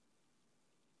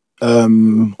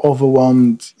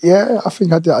 Overwhelmed. Yeah, I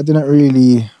think I didn't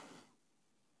really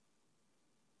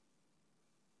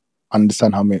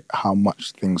understand how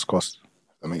much things cost.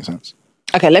 If that makes sense.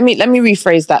 Okay, let me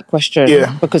rephrase that question.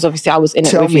 Yeah. Because obviously I was in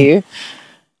it with you.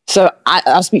 So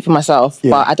I'll speak for myself,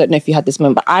 but I don't know if you had this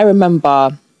moment. But I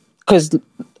remember, because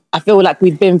I feel like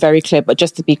we've been very clear, but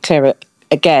just to be clear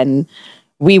again,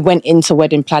 we went into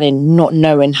wedding planning not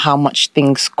knowing how much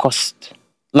things cost.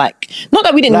 Like, not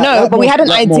that we didn't know, but we had an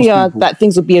idea that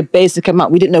things would be a basic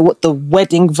amount. We didn't know what the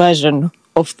wedding version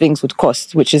of things would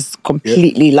cost, which is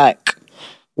completely like,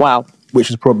 wow. Which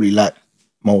is probably like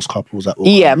most couples that will.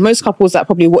 Yeah, most couples that are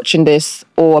probably watching this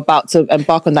or about to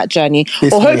embark on that journey.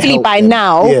 Or hopefully by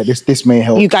now, this may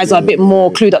help. You guys are a bit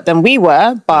more clued up than we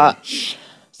were. But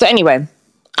so anyway,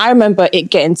 I remember it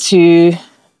getting to,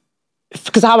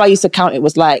 because how I used to count it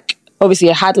was like,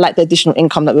 obviously I had like the additional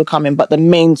income that would come in, but the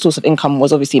main source of income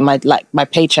was obviously my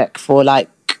paycheck for like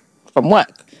from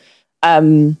work.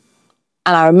 And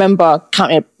I remember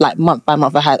counting like month by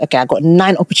month. I got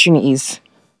 9 opportunities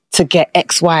to get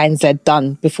X, Y, and Z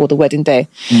done before the wedding day.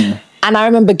 And I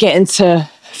remember getting to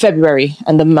February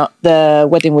and the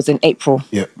wedding was in April.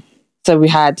 Yeah. So we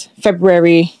had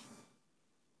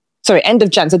end of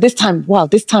Jan. So this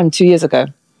time 2 years ago.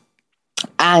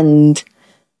 And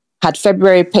had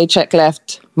February paycheck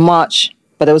left, March,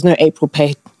 but there was no April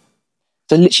pay.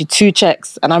 So literally 2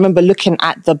 checks. And I remember looking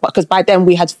at because by then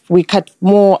we had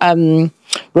more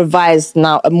revised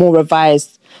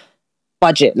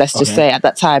budget, let's just say at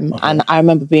that time. Okay. And I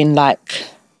remember being like,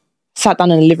 sat down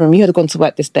in the living room. You had gone to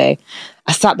work this day.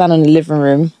 I sat down in the living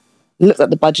room, looked at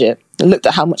the budget, and looked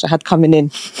at how much I had coming in.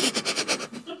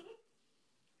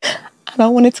 And I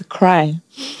wanted to cry.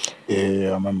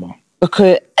 Yeah, I remember.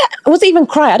 Because it wasn't even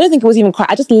cry. I don't think it was even cry.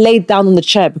 I just laid down on the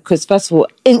chair because, first of all,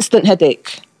 instant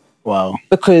headache. Wow.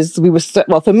 Because we were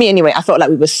for me anyway, I felt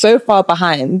like we were so far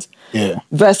behind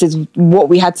versus what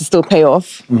we had to still pay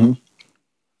off. Mm-hmm.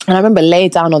 And I remember laying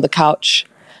down on the couch,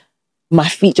 my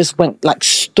feet just went like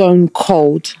stone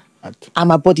cold and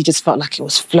my body just felt like it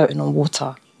was floating on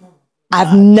water.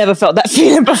 I've never felt that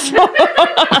feeling before.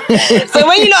 So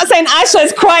when you're not saying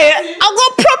Aisha's quiet, I've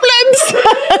got problems.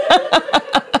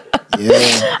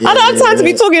 I don't have time to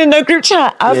be talking in no group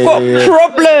chat. I've got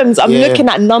problems. I'm looking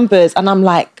at numbers and I'm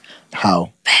like,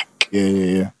 how? Heck.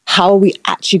 Yeah. How are we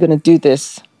actually going to do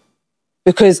this?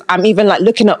 Because I'm even like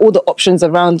looking at all the options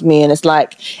around me and it's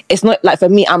not like for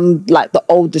me, I'm like the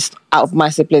oldest out of my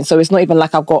siblings. So it's not even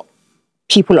like I've got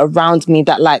people around me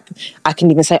that like, I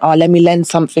can even say, oh, let me lend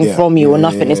something from you or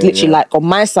nothing. It's literally like on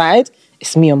my side,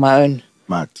 it's me on my own.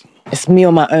 Mad. It's me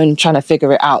on my own trying to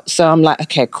figure it out. So I'm like,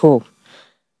 okay, cool.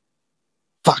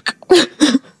 Fuck.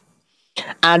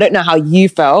 I don't know how you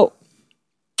felt.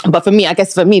 But for me,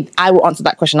 I will answer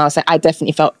that question. I'll say I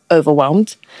definitely felt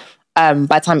overwhelmed. By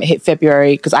the time it hit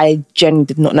February, because I genuinely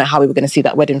did not know how we were going to see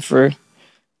that wedding through.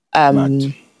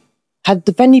 Had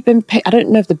the venue been paid? I don't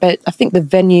know if I think the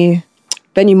venue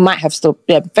might have still,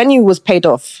 venue was paid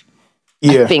off,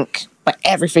 I think, but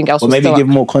everything else was maybe still give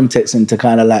more context into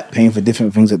kind of like paying for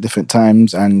different things at different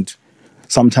times, and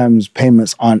sometimes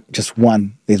payments aren't just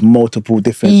one. There's multiple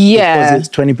different deposits,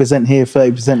 20% here,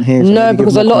 30% here. So no,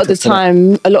 because a lot of the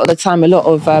time,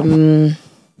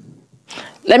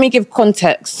 let me give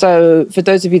context. So for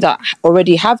those of you that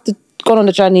already have gone on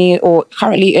the journey or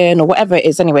currently in or whatever it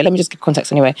is, anyway, let me just give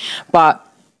context anyway. But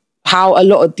how a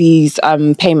lot of these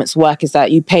payments work is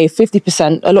that you pay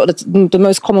 50%. A lot of the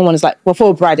most common one is like, well,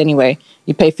 for a bride anyway,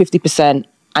 you pay 50%,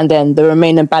 and then the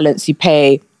remaining balance you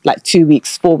pay like 2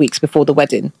 weeks, 4 weeks before the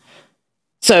wedding.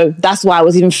 So that's why I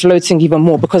was even floating even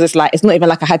more, because it's like, it's not even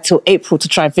like I had till April to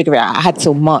try and figure it out. I had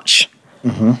till March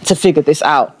to figure this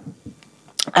out.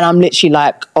 And I'm literally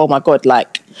like, oh my God,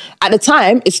 like at the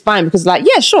time it's fine because like,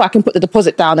 yeah, sure, I can put the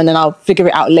deposit down and then I'll figure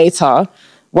it out later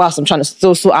whilst I'm trying to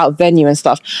still sort out venue and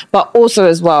stuff. But also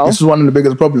as well, this is one of the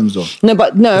biggest problems though.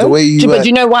 But do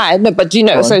you know why? No, but do you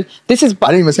know? So this is. I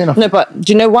didn't even say nothing. No, but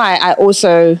do you know why? I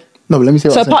also. No, but let me say.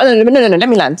 So no, let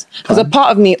me land. Because a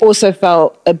part of me also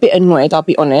felt a bit annoyed. I'll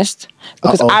be honest,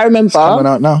 because I remember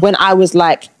when I was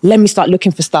like, let me start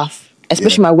looking for stuff,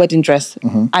 especially my wedding dress.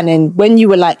 And then when you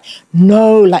were like,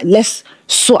 no, like let's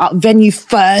sort out venue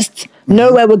first.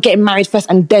 Know where we're getting married first,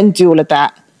 and then do all of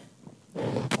that.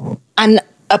 And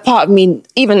a part of me,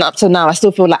 even up to now, I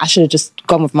still feel like I should have just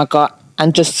gone with my gut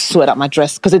and just sorted out my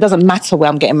dress, because it doesn't matter where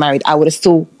I'm getting married. I would have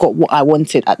still got what I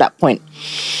wanted at that point.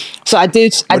 So I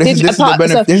did. This is the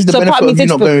benefit of you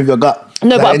not going with your gut.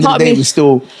 No, but a part of me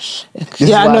still.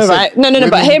 Yeah, I know, right? No.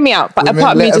 But hear me out. But a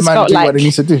part of me just felt like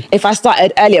if I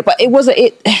started earlier, but it wasn't.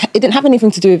 It didn't have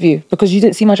anything to do with you, because you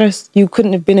didn't see my dress. You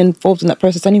couldn't have been involved in that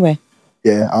process anyway.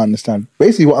 Yeah, I understand.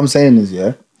 Basically, what I'm saying is,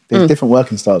 there's different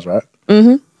working styles, right?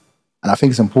 And I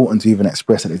think it's important to even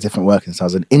express that there's different working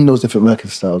styles. And in those different working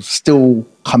styles, still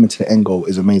coming to the end goal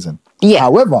is amazing. Yeah.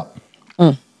 However,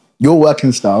 your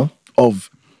working style of,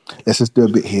 let's just do a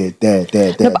bit here, there.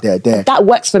 That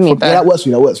works for me. Yeah, that works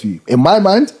for you. In my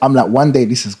mind, I'm like, one day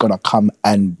this is going to come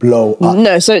and blow up.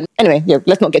 No, so anyway,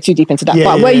 let's not get too deep into that.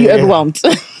 But were you overwhelmed? To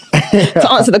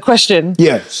answer the question.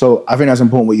 Yeah, so I think that's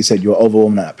important what you said. You were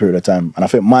overwhelmed at that period of time. And I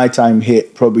think my time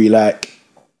hit probably like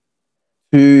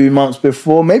 2 months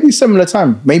before, maybe similar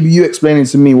time. Maybe you explaining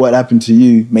to me what happened to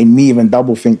you made me even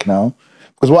double think now.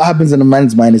 Because what happens in a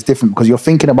man's mind is different, because you're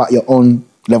thinking about your own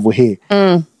level here.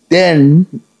 Then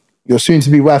your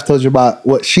soon-to-be wife tells you about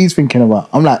what she's thinking about.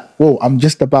 I'm like, whoa, I'm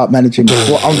just about managing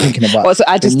what I'm thinking about. Well, so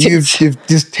I just you've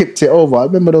just tipped it over. I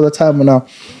remember all the time when I'm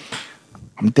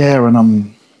there and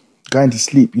I'm going to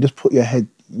sleep. You just put your head,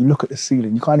 you look at the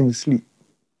ceiling. You can't even sleep.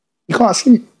 You can't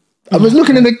sleep. I was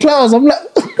looking in the clouds. I'm like,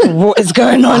 what is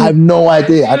going on? I have no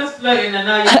idea.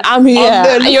 I'm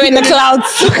here. You're in the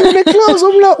clouds. Looking in the clouds.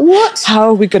 I'm like, what? How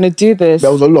are we going to do this?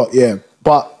 There was a lot, yeah.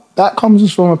 But that comes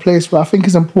just from a place where I think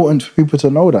it's important for people to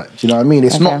know that. Do you know what I mean?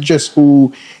 It's not just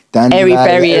all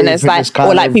airy-fairy, and it's like,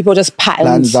 or like people just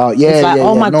patterns. Out. Yeah, it's like,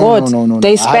 oh my God,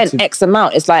 they spent X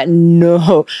amount. It's like,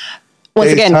 no.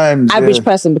 Once again, average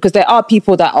person, because there are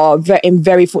people that are in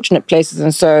very fortunate places,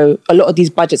 and so a lot of these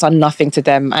budgets are nothing to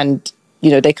them, and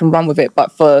they can run with it.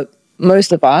 But for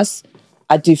most of us,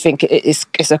 I do think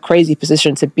it's a crazy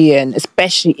position to be in,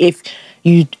 especially if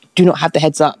you do not have the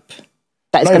heads up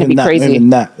that it's going to be crazy. Not even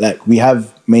that, like, we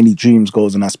have many dreams,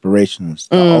 goals, and aspirations.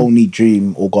 The only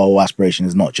dream or goal or aspiration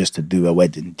is not just to do a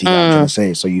wedding. Do you know what I'm trying to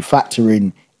say? So you factor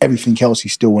in everything else you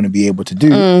still want to be able to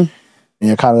do. And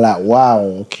you're kind of like, wow,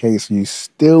 okay, so you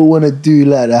still want to do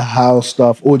like the house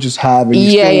stuff, or just have,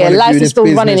 and life is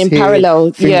still running in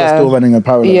parallel. Things are still running in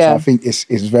parallel. So I think it's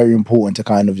very important to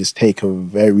kind of just take a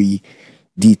very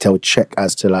detailed check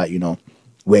as to, like,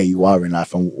 where you are in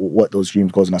life and what those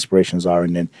dreams, goals, and aspirations are,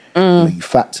 and then you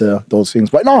factor those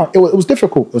things. But no, it was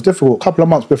difficult. It was difficult. A couple of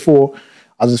months before,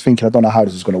 I was just thinking, I don't know how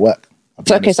this is going to work.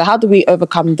 So how do we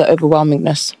overcome the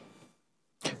overwhelmingness?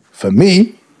 For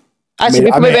me.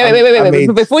 Actually, wait.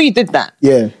 Before you did that.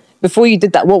 Yeah. Before you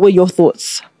did that, what were your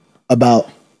thoughts? About?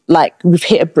 Like, we've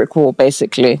hit a brick wall,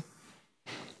 basically.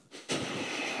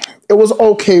 It was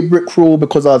okay brick wall,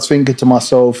 because I was thinking to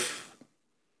myself.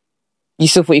 You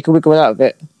still thought you could wiggle out of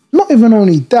it? Not even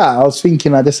only that. I was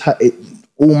thinking I just had it.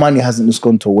 All money hasn't just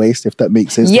gone to waste, if that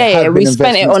makes sense. Yeah, we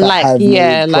spent it on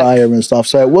prior and stuff.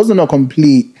 So it wasn't a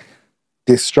complete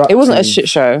distraction. It wasn't a shit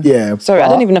show. Yeah. Sorry, I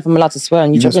don't even know if I'm allowed to swear,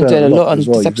 and you've been doing a lot on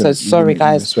this episode. Sorry,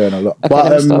 guys. Swearing a lot. Okay, but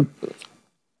let me stop.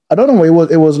 I don't know.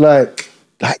 It was like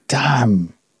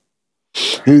damn.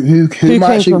 Who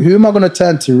am I going to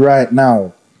turn to right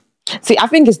now? See, I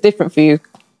think it's different for you.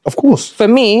 Of course. For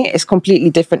me, it's completely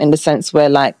different in the sense where,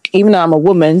 like, even though I'm a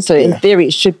woman, so in theory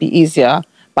it should be easier,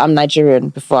 but I'm Nigerian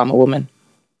before I'm a woman.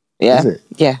 Yeah. Is it?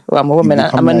 Yeah. Well, I'm a woman.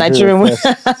 I'm a Nigerian woman.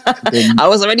 I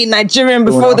was already Nigerian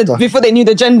before they knew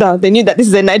the gender. They knew that this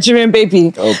is a Nigerian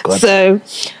baby. Oh, God. So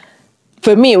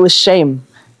for me, it was shame.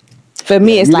 For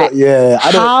me, it's like,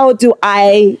 how do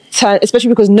I turn, especially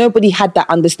because nobody had that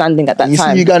understanding at that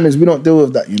time. You see, Ugandans, we don't deal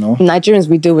with that, you know. Nigerians,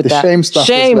 we deal with that. Shame stuff.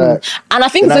 Shame. And I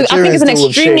think it's an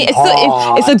extremely,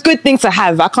 it's a good thing to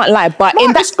have. I can't lie. But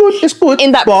it's good.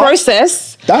 In that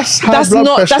process, that's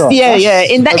not, pressure.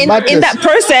 In that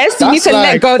process, you need to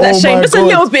let go of that shame. Just a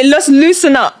little bit. Let's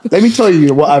loosen up. Let me tell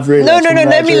you what I've realized. No.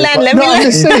 Let me land. I'm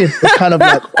just saying. It's kind of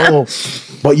like,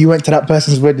 but you went to that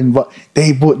person's wedding, but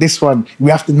they bought this one. We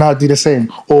have to now do the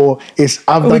same. Or it's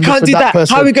I've done this for that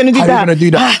person. How are we going to do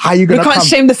that? How are you going to come? We can't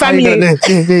shame the family.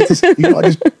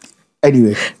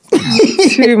 Anyway.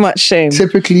 Too much shame.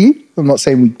 Typically, I'm not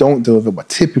saying we don't deal with it, but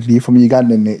typically from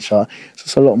Ugandan nature,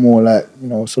 it's a lot more like,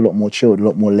 it's a lot more chilled, a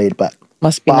lot more laid back.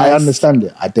 Must be but nice. I understand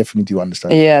it. I definitely do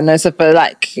understand it. Yeah, no,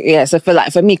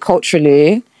 for me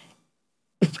culturally,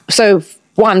 so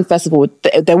one, first of all,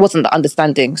 there wasn't the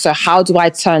understanding. So how do I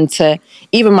turn to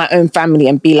even my own family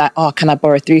and be like, can I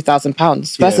borrow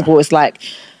 £3,000? First of all, it's like,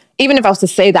 even if I was to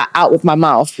say that out with my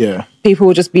mouth, people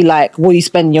would just be like, what are you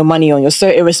spending your money on? You're so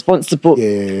irresponsible.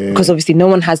 Because obviously no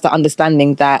one has the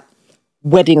understanding that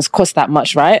weddings cost that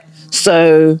much, right?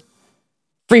 So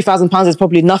 £3,000 is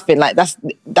probably nothing. Like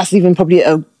that's even probably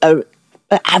a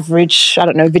average, I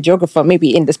don't know, videographer,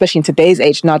 maybe especially in today's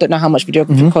age. Now I don't know how much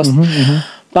videography costs.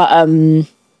 But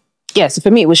so for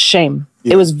me it was shame.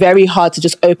 It was very hard to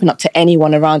just open up to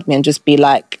anyone around me and just be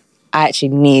like, I actually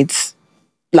need,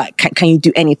 like, can you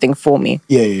do anything for me?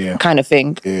 Kind of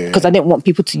thing. Because I didn't want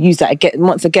people to use that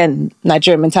once again,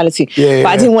 Nigerian mentality. But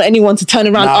I didn't want anyone to turn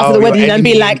around after the wedding and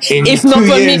be like, if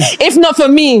not for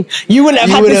me, you wouldn't have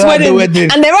had this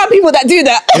wedding. And there are people that do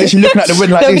that. And she's looking at the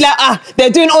wedding like they'll be like, they're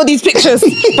doing all these pictures,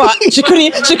 but she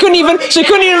couldn't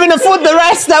even afford the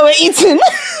rice that we're eating.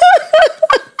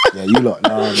 Yeah, you lot,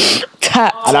 man.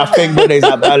 And I think when there's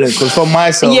that balance, because for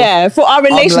myself, for our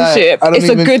relationship, it's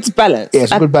a good balance. Yeah,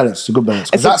 it's a good balance.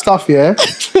 Because that stuff,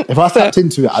 if I tapped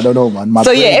into it, I don't know, man.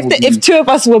 If two of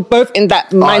us were both in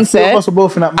that mindset, two of us were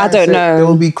both in that mindset, I don't know. There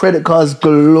will be credit cards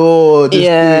galore, just doing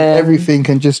everything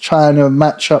and just trying to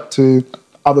match up to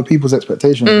other people's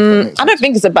expectations. I don't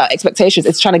think it's about expectations.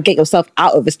 It's trying to get yourself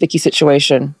out of a sticky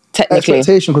situation, technically.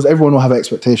 Expectation, because everyone will have an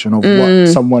expectation of what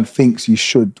someone thinks you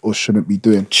should or shouldn't be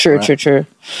doing. True.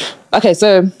 Okay,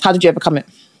 so how did you overcome it?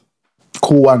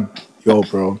 Cool one. Yo,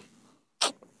 bro.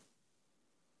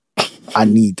 I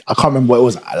can't remember what it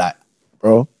was. I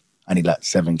need like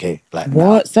 7K. Like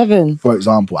what? 7? For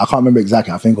example. I can't remember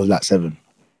exactly. I think it was like 7.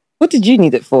 What did you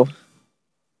need it for?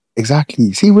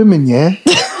 Exactly. See women,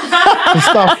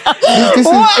 stuff. This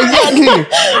is exactly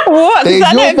what?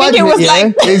 There's your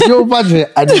budget, there's your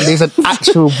budget, and then there's an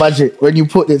actual budget when you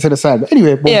put it to the side. But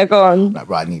anyway, go on. Like,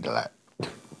 bro, I need that.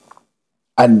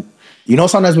 And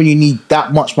sometimes when you need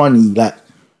that much money, like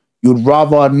you'd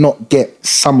rather not get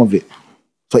some of it.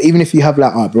 So even if you have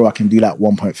like, bro, I can do like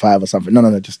 1.5 or something.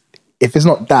 No, just if it's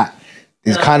not that.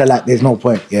 It's kind of like there's no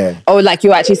point, Oh, like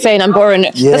you're actually saying I'm borrowing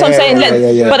it. That's what I'm saying.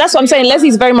 But that's what I'm saying.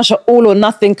 Leslie's very much an all or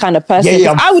nothing kind of person.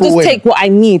 I would just take what I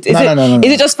need. Is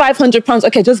it just £500?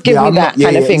 Okay, just give me that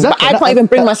kind of thing. Exactly. But I can't even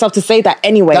bring myself to say that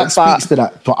anyway. That speaks to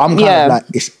that. But I'm kind of like,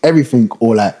 it's everything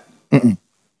or like,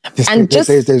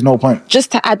 there's no point.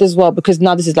 Just to add as well, because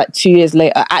now this is like 2 years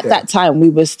later. At that time, we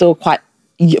were still in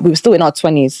our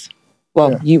 20s.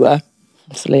 Well, you were.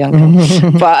 I'm still a young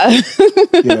girl. But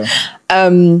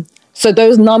so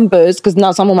those numbers, because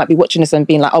now someone might be watching this and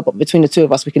being like, but between the two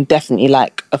of us, we can definitely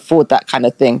like afford that kind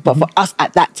of thing. But for us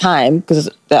at that time, because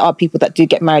there are people that do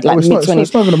get married like mid-20s.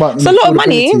 It's not even about it's a lot of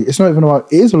money. It's not even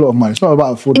about, it is a lot of money. It's not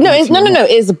about affordability. No. It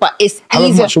is, but it's however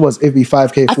easier. Much it was, it'd be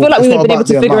 5K. I feel like we would have been able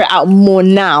to figure it out more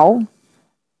now.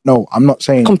 No, I'm not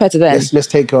saying compared to then. Let's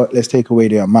take away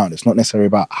the amount. It's not necessarily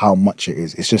about how much it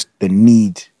is. It's just the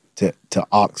need to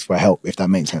ask for help, if that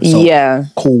makes sense. So,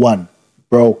 cool one,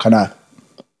 bro. Can I?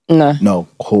 No,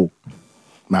 cool.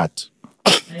 Mad.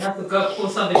 You have to go call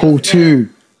somebody. Cool 2.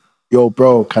 Yo,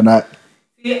 bro, can I?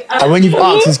 And when you've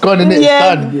asked, it's gone and it's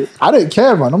done. I don't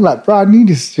care, man. I'm like, bro, I need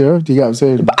this, do you get what I'm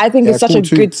saying? But I think it's such a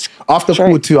good... After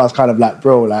cool 2, I was kind of like,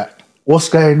 bro, like, what's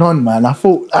going on, man? I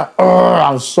thought, like,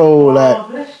 I was so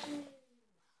like,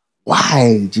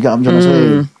 why? Do you get what I'm trying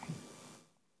to say?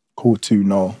 Cool 2,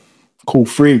 no. Cool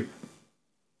 3.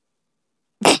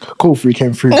 Cool 3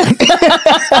 came through.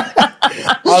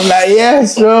 I'm like,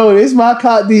 yes, bro, this is my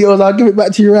card details. I'll give it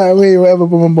back to you right away, whatever,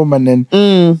 boom, boom, boom. And then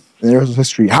the rest was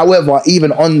history. However,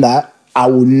 even on that, I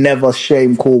will never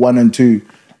shame call 1 and 2.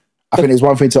 I think there's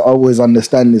one thing to always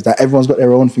understand is that everyone's got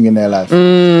their own thing in their life.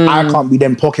 I can't be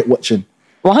them pocket watching.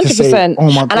 100%. Oh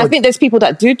my God. And I think there's people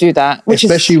that do that. Which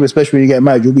especially when you get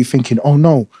married, you'll be thinking, oh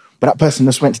no, but that person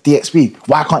just went to DXB.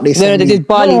 Why can't they send they did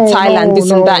Bali, Thailand,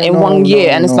 this and that in 1 year.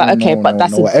 And it's like, okay, but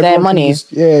that's their money.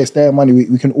 It's their money.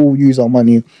 We can all use our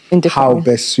money how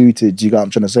best suited. Do you get what I'm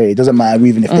trying to say? It doesn't matter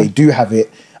even if they do have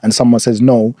it and someone says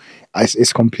no,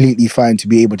 it's completely fine to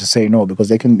be able to say no because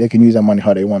they can use their money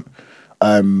how they want.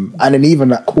 And then even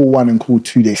like call 1 and call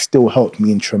 2, they still helped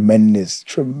me in tremendous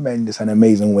and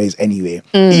amazing ways anyway.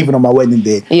 Even on my wedding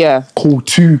day, call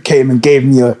 2 came and gave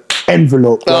me a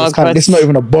envelope. This is not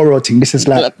even a borrow thing. This is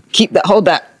like hold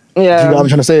that. Yeah. Do you know what I'm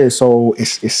trying to say? So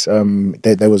it's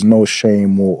there was no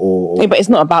shame or yeah, but it's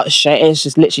not about shame. It's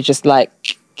just literally just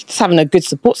like just having a good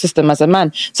support system as a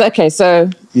man. So okay,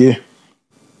 so yeah.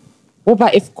 What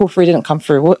about if call 3 didn't come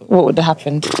through? What would have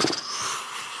happened?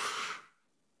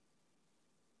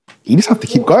 You just have to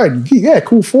keep going. Yeah,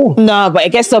 call 4. No, but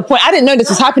it gets to a point. I didn't know this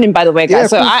was happening, by the way,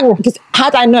 guys. Yeah, so because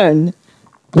had I known,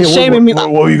 shaming me.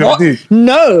 What were you gonna do?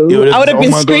 No, I would have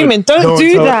been screaming. God, don't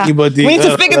do that. Anybody. We need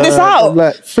to figure this out.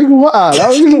 Like, figure what out?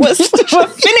 We're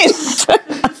finished.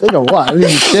 Figure what? I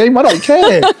don't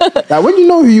care. Like when you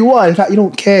know who you are, it's like you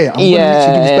don't care. I'm gonna literally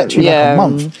give this back to you like a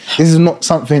month. This is not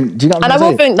something. Do you know what I'm saying? And I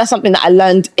will think that's something that I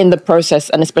learned in the process,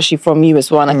 and especially from you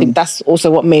as well. And I think that's also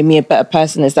what made me a better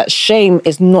person. Is that shame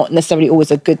is not necessarily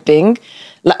always a good thing.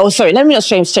 Like, let me not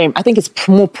shame. I think it's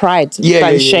more pride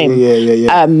than shame.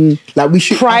 Yeah. Like we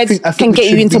should. Pride I think can get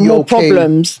you into more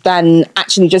problems than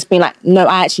actually just being like, no,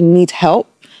 I actually need help,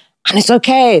 and it's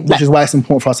okay. Which is why it's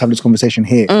important for us to have this conversation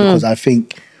here because I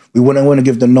think we wouldn't want to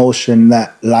give the notion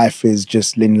that life is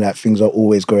just linear, like things are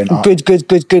always going up. Good.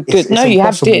 No, you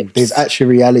have dips. There's actually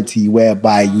reality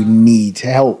whereby you need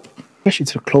help, especially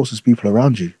to the closest people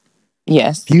around you.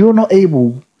 Yes. You're not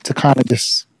able to kind of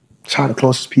just try the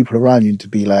closest people around you to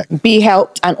be like... Be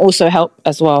helped and also help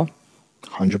as well.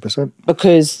 100%.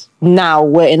 Because now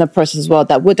we're in a process as well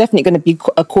that we're definitely going to be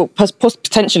a call,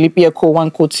 potentially be a call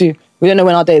 1, call 2. We don't know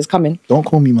when our day is coming. Don't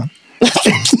call me, man.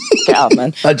 Get out,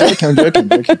 man. I'm joking. You're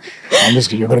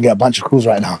going to get a bunch of calls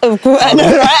right now. Of course, I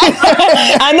know, right?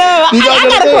 I know. I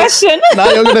got a question.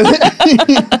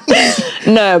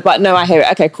 No, I hear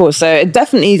it. Okay, cool. So it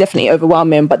definitely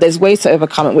overwhelming, but there's ways to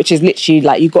overcome it, which is literally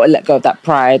like, you got to let go of that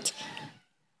pride.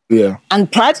 Yeah. And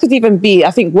pride could even be,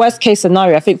 I think, worst case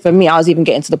scenario, I think for me, I was even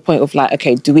getting to the point of like,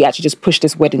 okay, do we actually just push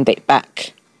this wedding date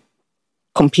back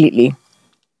completely?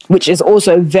 Which is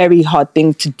also a very hard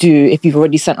thing to do if you've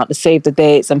already sent out the save the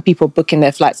dates and people booking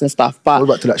their flights and stuff. But what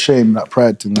about to that shame, that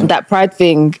pride thing? That pride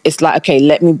thing, it's like, okay,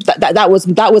 let me. That was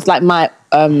like my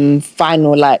final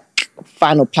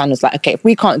plan was like, okay, if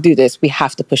we can't do this, we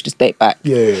have to push this date back.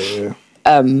 Yeah.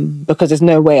 Because there's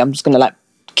no way I'm just gonna like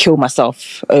kill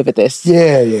myself over this.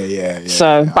 Yeah.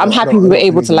 So, but I'm happy we were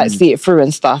able to like see it through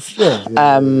and stuff. But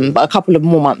a couple of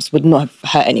more months would not have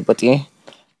hurt anybody.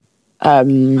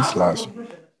 That's nice.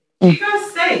 Did you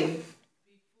guys save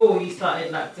before you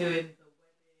started like doing the wedding?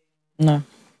 No,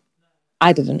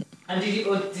 I didn't. And did you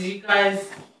guys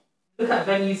look at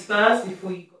venues first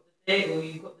before you got the date, or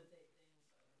you got the date?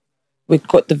 We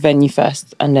got the venue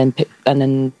first, and then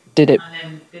did it.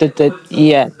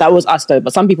 Yeah, that was us though.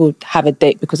 But some people have a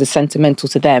date because it's sentimental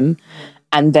to them,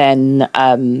 and then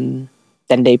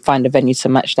they find a venue to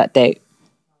match that date.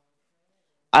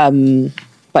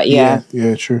 But yeah,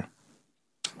 true.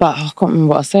 But I can't remember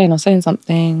what I was saying. I was saying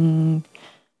something.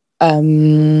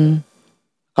 Can't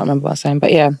remember what I was saying.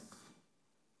 But yeah,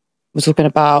 we're talking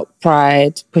about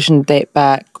pride, pushing the date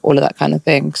back, all of that kind of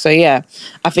thing. So yeah,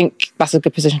 I think that's a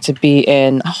good position to be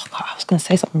in. Oh God, I was going to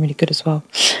say something really good as well.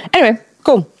 Anyway,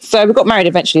 cool. So we got married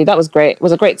eventually. That was great. It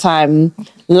was a great time.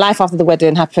 Life after the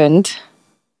wedding happened.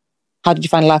 How did you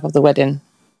find life after the wedding?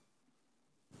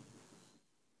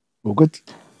 All good.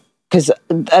 Because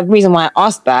the reason why I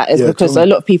asked that is because a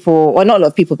lot of people, well, not a lot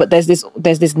of people, but there's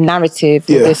this narrative,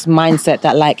 this mindset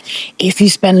that like, if you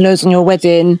spend loads on your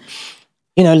wedding,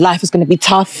 you know, life is going to be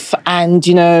tough, and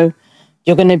you know,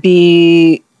 you're going to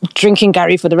be drinking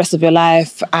Gary for the rest of your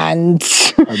life, and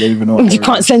I don't even know you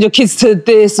can't send your kids to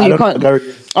this. Or you can't.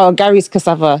 Gary. Oh, Gary's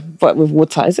cassava, but with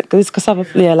water. Is it? It's cassava,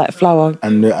 yeah, like flour.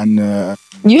 And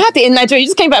you had it in Nigeria. You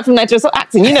just came back from Nigeria. Stop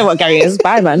acting. You know what Gary is.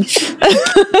 Bye, man.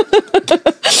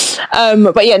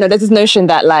 But yeah, no, there's this notion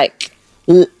that like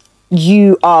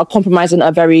you are compromising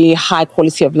a very high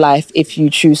quality of life if you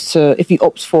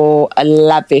opt for a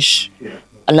lavish,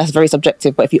 and that's very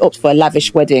subjective, but if you opt for a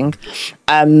lavish wedding,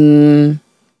 do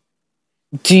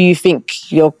you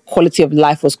think your quality of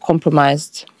life was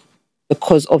compromised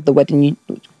because of the wedding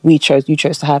you chose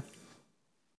to have?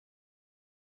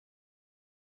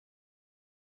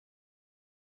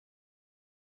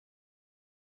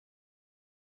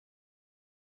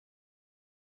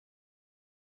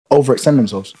 overextend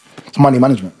themselves. It's money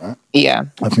management, right? Yeah.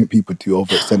 I think people do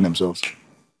overextend themselves.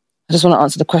 I just want to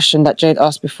answer the question that Jade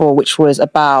asked before, which was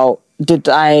about, did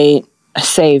I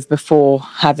save before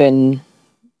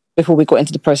we got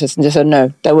into the process? And just said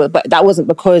no. But that wasn't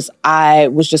because I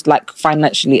was just like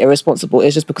financially irresponsible. It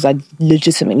was just because I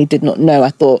legitimately did not know. I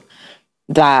thought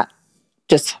that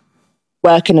just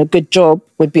working a good job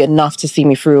would be enough to see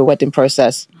me through a wedding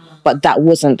process. But that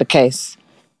wasn't the case.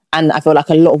 And I feel like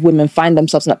a lot of women find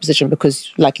themselves in that position because,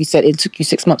 like you said, it took you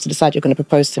 6 months to decide you're going to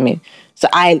propose to me. So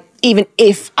even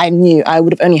if I knew, I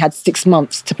would have only had 6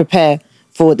 months to prepare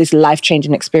for this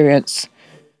life-changing experience,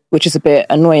 which is a bit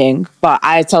annoying. But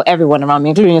I tell everyone around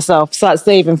me, including yourself, start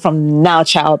saving from now,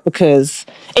 child, because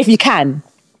if you can,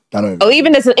 or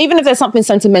even if there's something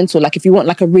sentimental, like if you want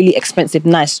like a really expensive,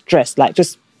 nice dress, like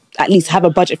just at least have a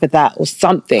budget for that or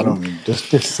something. I don't mean, just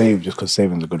save, just because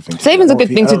saving's a good thing. Saving's a good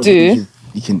thing to do.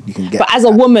 You can get. But as a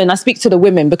woman, I speak to the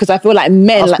women because I feel like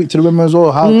men. I speak to the women as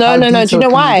well. No. Do you know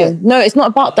why? No, it's not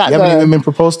about that. You haven't even been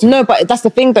proposed to. No, but that's the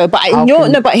thing though. But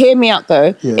but hear me out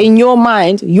though. Yeah. In your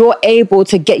mind, you're able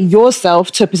to get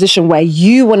yourself to a position where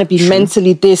you want to be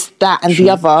mentally this, that, and the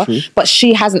other. True. But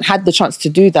she hasn't had the chance to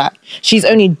do that. She's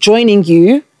only joining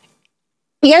you.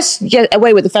 Yes,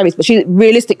 away with the fairies, but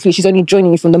she's only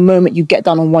joining you from the moment you get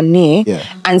down on one knee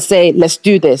and say, let's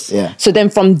do this. Yeah. So then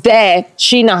from there,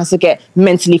 she now has to get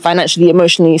mentally, financially,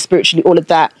 emotionally, spiritually, all of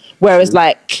that. Whereas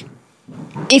like,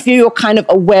 if you're kind of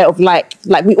aware of like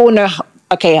we all know,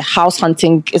 okay, house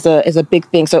hunting is a big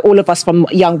thing. So all of us from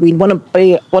young, we want to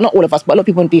be, well, not all of us, but a lot of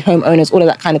people want to be homeowners, all of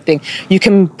that kind of thing. You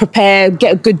can prepare,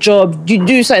 get a good job, you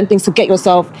do certain things to get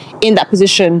yourself in that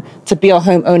position to be a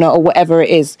homeowner or whatever it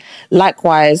is.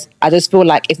 Likewise, I just feel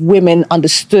like if women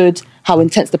understood how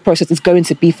intense the process is going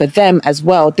to be for them as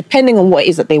well, depending on what it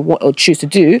is that they want or choose to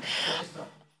do,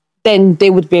 then they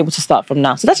would be able to start from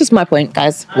now. So that's just my point,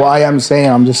 guys. What I am saying,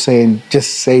 I'm just saying,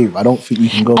 just save. I don't think you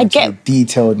can go into the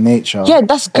detailed nature. Yeah,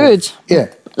 that's good.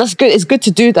 That's good. It's good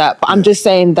to do that. But I'm just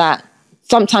saying that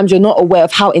sometimes you're not aware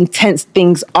of how intense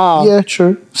things are. Yeah,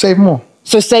 true. Save more.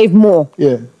 So save more.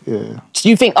 Yeah. So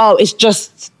you think, oh, it's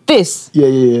just this. Yeah.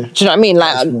 Do you know what I mean?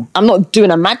 Like, I'm not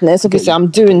doing a madness. Obviously, I'm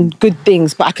doing good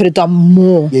things, but I could have done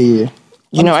more. Yeah.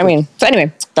 You know what I mean? So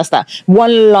anyway, that's that.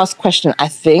 One last question, I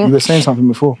think. You were saying something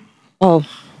before. Oh.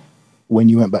 When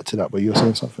you went back to that, but you were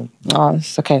saying something. Oh,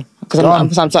 it's okay. Because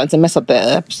I'm starting to mess up the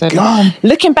episode.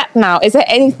 Looking back now, is there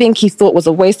anything he thought was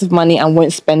a waste of money and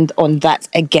won't spend on that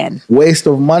again? Waste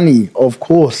of money, of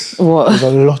course. What? There's a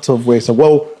lot of waste of...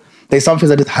 Well, there's some things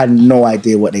I just had no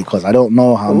idea what they cost. I don't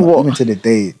know how much.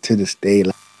 Even to this day.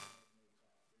 Like,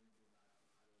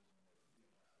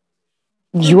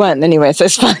 you weren't anyway, so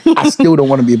it's fine. I still don't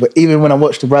want to be... But even when I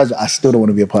watch The Brides, I still don't want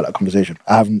to be a part of that conversation.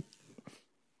 I haven't...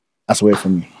 That's away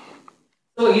from me.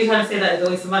 So what, you're trying to say that it's a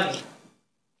waste of money? I'm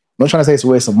not trying to say it's a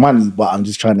waste of money, but I'm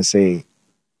just trying to say,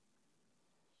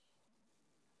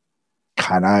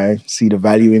 can I see the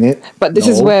value in it? But this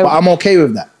is where... But I'm okay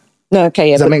with that. No,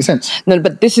 okay, yeah. Does that make sense? No,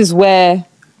 but this is where...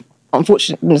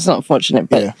 It's not unfortunate,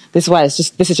 but this is why this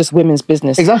is just women's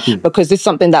business. Exactly. Because it's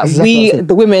something that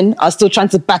the women, are still trying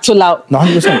to battle out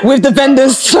 100%. with the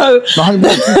vendors. So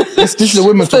 100%. This is a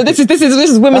women's topic. So this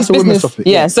is women's business. Women's topic.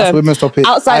 Yeah, so that's a women's topic.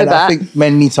 Outside of that, I think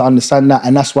men need to understand that,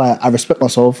 and that's why I respect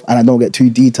myself and I don't get too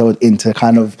detailed into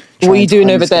kind of what are you doing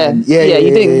over there. Yeah,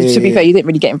 you didn't. To be fair, you didn't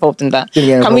really get involved in that.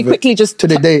 Can we quickly just to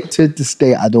this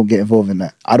day, I don't get involved in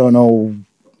that. I don't know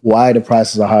why the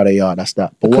prices are how they are. That's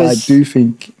that. But what I do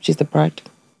think, she's the bride,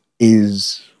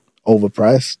 is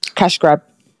overpriced. Cash grab.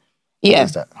 Yeah. What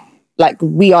is that? Like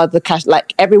we are the cash.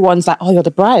 Like everyone's like, oh, you're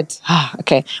the bride.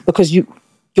 Okay, because you're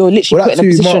literally put in a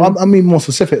position. I mean more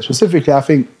specific. Specifically, I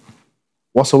think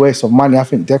what's a waste of money. I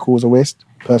think decor is a waste.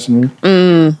 Personally,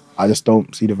 I just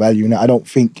don't see the value in it. I don't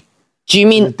think. Do you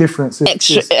mean the difference?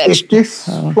 Extra. If this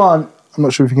plant, I'm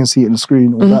not sure if you can see it in the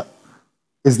screen or that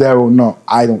is there or not.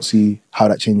 I don't see how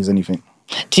that changes anything.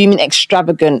 Do you mean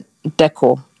extravagant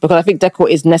decor? Because I think decor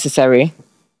is necessary.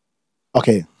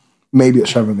 Okay, maybe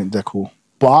extravagant decor.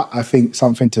 But I think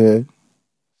something to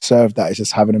serve that is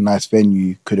just having a nice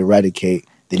venue could eradicate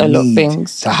the need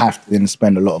to have to then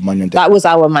spend a lot of money on decor. That was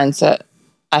our mindset.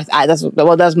 That's my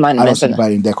mindset. I don't see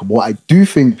value in decor. But what I do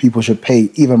think people should pay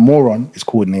even more on is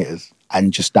coordinators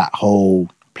and just that whole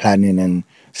planning, and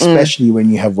especially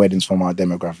when you have weddings from our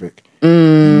demographic.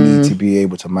 You need to be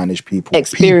able to manage people.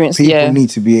 Experience, people need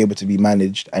to be able to be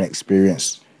managed and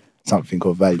experience something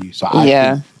of value. So I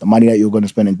think the money that you're going to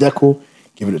spend in decor,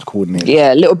 give it to coordinators.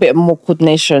 Yeah, a little bit more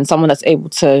coordination. Someone that's able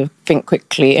to think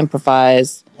quickly,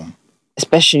 improvise.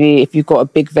 especially if you've got a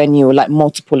big venue or like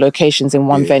multiple locations in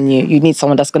one venue, you need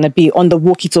someone that's going to be on the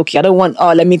walkie-talkie. I don't want,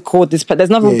 let me call this, but there's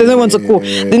no one to call.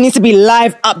 There needs to be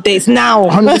live updates now.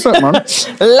 100%, man.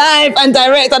 Live and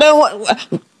direct. I don't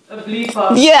want... A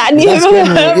bleeper. Yeah, I need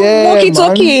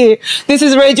walkie-talkie. Man. This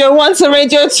is Radio 1 to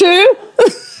Radio 2.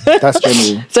 That's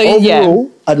general. So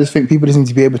overall, I just think people just need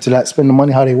to be able to like spend the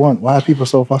money how they want. Why are people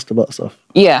so fussed about stuff?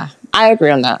 Yeah, I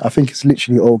agree on that. I think it's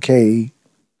literally okay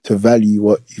to value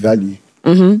what you value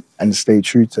and stay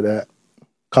true to that.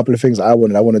 A couple of things I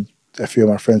wanted a few of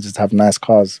my friends just to have nice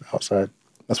cars outside.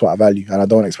 That's what I value, and I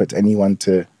don't expect anyone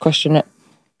to question it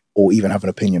or even have an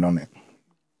opinion on it.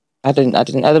 I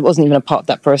wasn't even a part of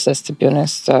that process, to be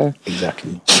honest. So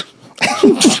exactly.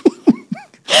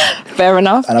 Fair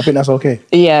enough. And I think that's okay.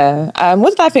 Yeah. What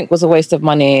did I think was a waste of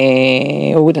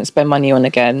money or wouldn't spend money on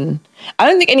again? I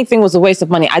don't think anything was a waste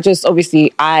of money.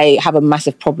 I have a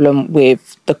massive problem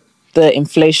with the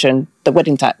inflation, the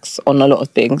wedding tax on a lot of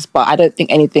things. But I don't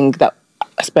think anything that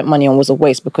I spent money on was a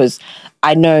waste because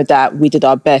I know that we did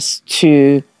our best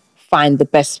to find the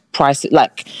best price.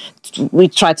 Like, we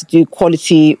tried to do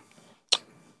quality.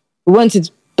 We wanted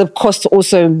the cost to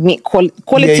also meet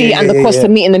quality and the cost to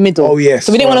meet in the middle. Oh, yes.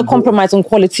 So we didn't want to compromise on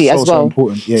quality as well.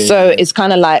 Important. It's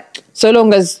kind of like, so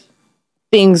long as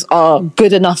things are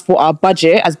good enough for our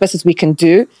budget, as best as we can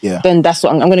do, then that's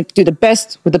what I'm going to do the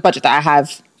best with the budget that I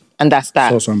have, and that's that.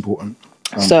 It's also important.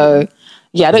 I don't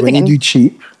think... When you do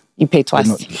cheap... You pay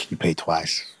twice. You pay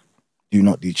twice. Do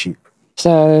not do cheap.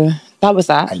 So that was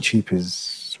that. And cheap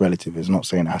is relative. It's not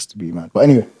saying it has to be mad. But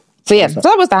anyway... So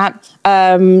that was that.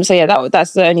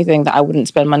 That's the only thing that I wouldn't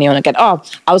spend money on again. Oh,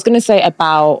 I was going to say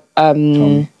about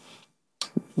there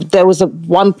was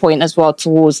one point as well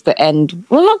towards the end.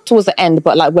 Well, not towards the end,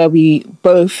 but like where we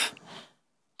both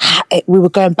we were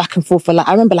going back and forth for like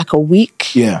I remember like a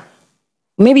week. Yeah.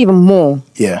 Maybe even more.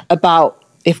 Yeah. About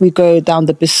if we go down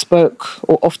the bespoke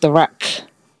or off the rack.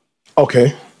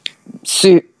 Okay.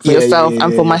 Suit for yourself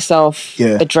and for myself.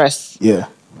 Yeah. A dress. Yeah.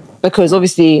 Because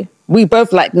obviously. We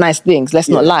both like nice things, let's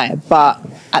not lie. But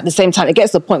at the same time, it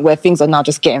gets to the point where things are now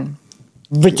just getting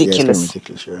ridiculous. Yeah, it's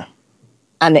getting ridiculous, yeah.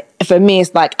 And for me,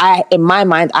 it's like, in my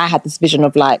mind, I had this vision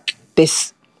of like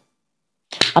this,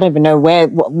 I don't even know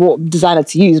what designer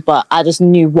to use, but I just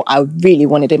knew what I really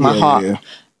wanted in my heart. Yeah.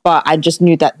 But I just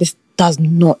knew that this does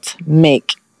not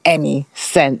make any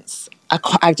sense.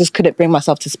 I just couldn't bring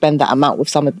myself to spend that amount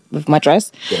with my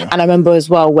dress. Yeah. And I remember as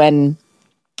well when,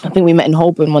 I think we met in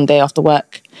Holborn one day after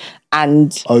work.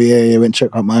 And went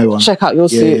check out my one. Check out your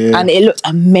suit. And it looked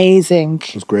amazing.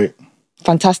 It was great.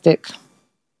 Fantastic.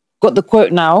 Got the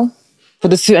quote now for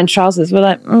the suit and trousers. We're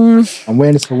like, I'm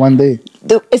wearing this for one day.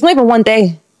 It's not even one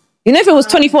day. You know, if it was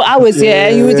 24 hours,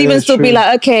 you would even still be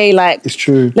like, okay, like, it's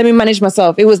true. Let me manage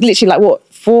myself. It was literally like, what,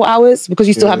 4 hours? Because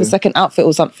you still have a second outfit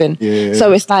or something. Yeah.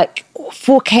 So it's like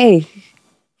 4K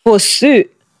for a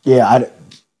suit. Yeah,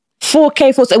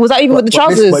 4K for was that even with the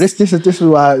trousers? This is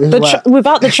why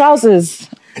without the trousers.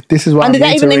 This is why. And did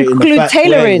that even include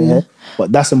tailoring?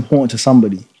 But that's important to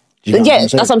somebody.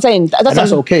 That's what I'm saying.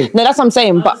 That's okay. No, that's what I'm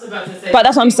saying. But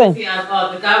that's what I'm saying.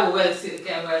 The guy will wear the suit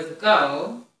again, whereas the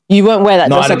girl. You won't wear that.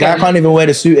 No, the guy can't even wear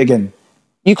the suit again.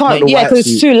 You can't. Yeah, because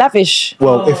it's too lavish.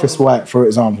 Well, if it's white, for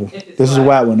example, this is a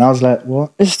white one. I was like,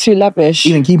 what? It's too lavish.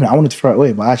 Even keeping it, I wanted to throw it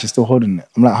away, but I actually still holding it.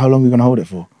 I'm like, how long are we gonna hold it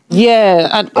for?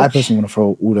 Yeah. I personally want to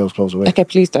throw all those clothes away. Okay,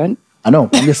 please don't. I know.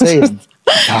 I'm just saying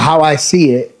how I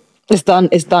see it. It's done.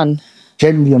 It's done.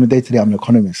 Generally, on a day-to-day, I'm an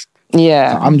economist.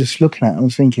 Yeah. So I'm just looking at it. I'm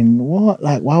thinking, what?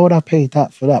 Like, why would I pay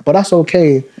that for that? But that's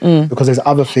okay because there's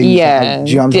other things. Yeah.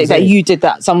 That you did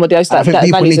that. Somebody else. I think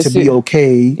people need to be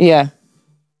okay. Yeah.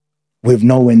 With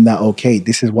knowing that, okay,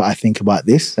 this is what I think about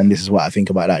this and this is what I think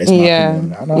about that. It's my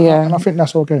opinion. And I think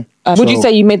that's okay. Would you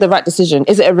say you made the right decision?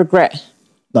 Is it a regret?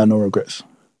 No regrets.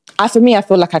 For me, I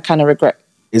feel like I kind of regret.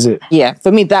 Is it? Yeah.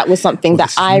 For me, that was something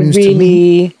that I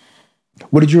really...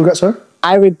 What did you regret, sir?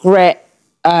 I regret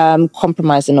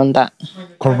compromising on that.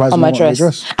 Compromising on my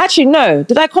dress? Actually, no.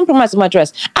 Did I compromise on my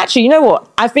dress? Actually, you know what?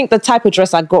 I think the type of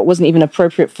dress I got wasn't even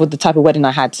appropriate for the type of wedding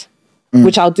I had.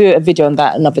 Which I'll do a video on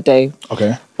that another day.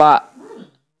 Okay. But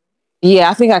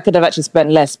yeah, I think I could have actually spent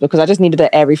less because I just needed an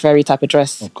airy-fairy type of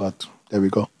dress. Oh, God. There we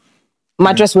go.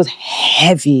 My dress was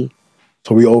heavy.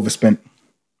 So we overspent.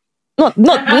 Not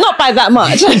by that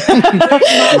much.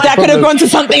 That could have gone to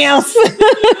something else.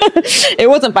 It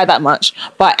wasn't by that much.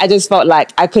 But I just felt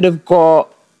like I could have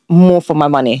got more for my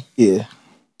money. Yeah.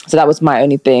 So that was my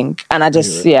only thing. And I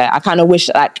just, I kind of wish,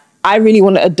 like, I really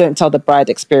wanted a Don't Tell the Bride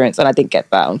experience. And I didn't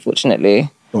get that, unfortunately.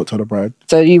 Don't Tell the Bride.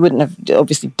 So you wouldn't have,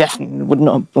 obviously, definitely would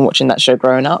not have been watching that show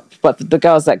growing up. But the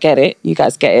girls that get it, you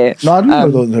guys get it. No, I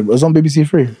didn't know it was on BBC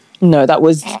 3. No,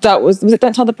 was it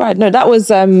Don't Tell the Bride? No, that was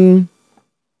no,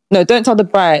 Don't Tell the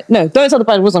Bride. No, Don't Tell the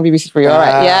Bride was on BBC Three. All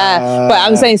right, yeah. But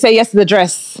I'm saying Say Yes to the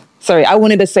Dress. Sorry, I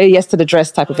wanted to Say Yes to the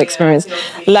Dress type of experience.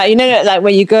 Like, you know, like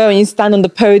when you go and you stand on the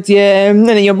podium and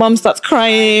then your mum starts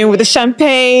crying with the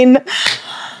champagne.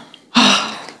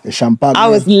 The champagne.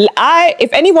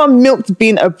 If anyone milked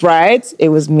being a bride, it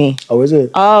was me. Oh, is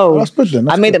it? Oh, that's good then.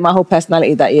 I made it my whole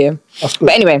personality that year. That's good.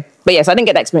 But anyway, yes, I didn't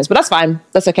get that experience, but that's fine.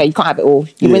 That's okay. You can't have it all.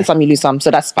 You win some, you lose some,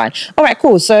 so that's fine. All right,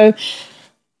 cool. So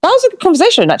that was a good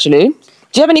conversation, actually. Do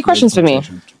you have any questions for me?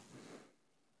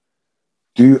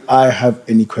 Do I have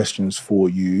any questions for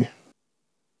you?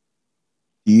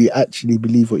 Do you actually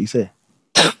believe what you say?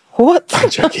 What? I'm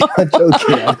joking. Cut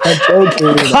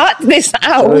this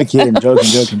out. Joking. All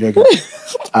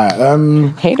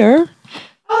right. Hater.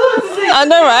 I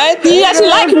know, right? Do you actually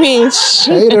like me?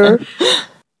 Hater.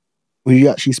 Will you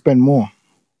actually spend more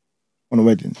on a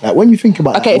wedding? Like when you think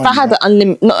about okay, if I had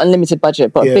an not unlimited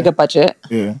budget, but a bigger budget.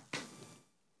 Yeah.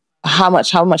 How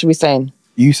much are we saying?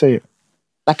 You say it.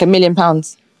 Like £1 million.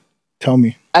 Tell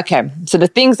me. Okay, so the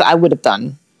things that I would have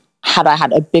done had I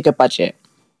had a bigger budget,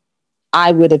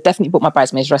 I would have definitely bought my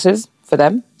bridesmaids dresses for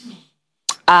them.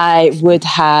 I would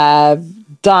have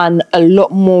done a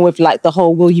lot more with like the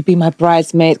whole will you be my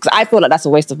bridesmaid, because I feel like that's a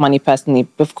waste of money personally,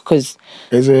 because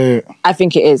is it? I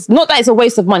think it is. Not that it's a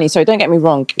waste of money, sorry, don't get me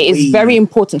wrong. It is very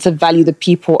important to value the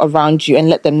people around you and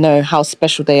let them know how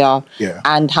special they are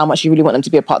and how much you really want them to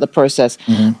be a part of the process.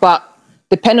 Mm-hmm. But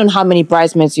depending on how many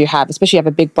bridesmaids you have, especially if you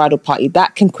have a big bridal party,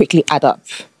 that can quickly add up.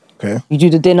 Okay. You do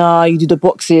the dinner, you do the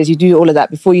boxes, you do all of that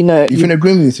before you know it. You think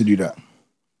agree with me to do that?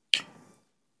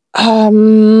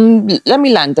 Let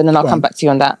me land and then I'll come back to you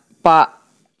on that. But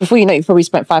before you know it, you've probably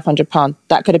spent £500.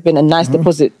 That could have been a nice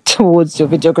deposit towards your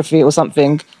videography or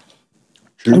something.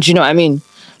 True. Do you know what I mean?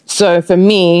 So for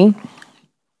me,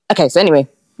 okay, so anyway,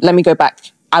 let me go back.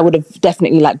 I would have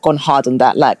definitely like gone hard on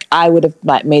that. Like I would have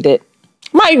like made it,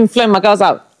 might even flown my girls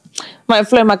out. Might have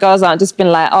flown my girls out and just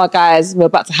been like, oh guys, we're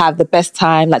about to have the best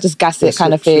time, like just gas it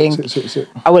kind of thing.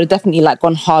 I would have definitely like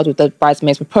gone hard with the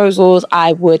bridesmaids proposals.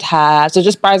 I would have, so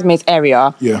just bridesmaids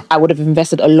area, I would have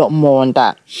invested a lot more on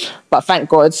that. But thank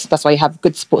God, that's why you have a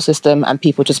good support system and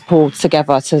people just pull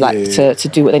together to like to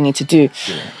do what they need to do.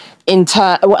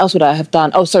 What else would I have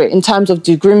done? Oh, sorry, in terms of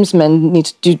do groomsmen need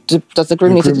to do, does the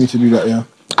groom need to do that? Yeah.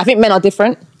 I think men are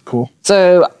different. Cool.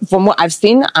 So from what I've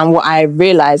seen and what I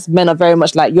realized, men are very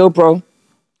much like, yo, bro,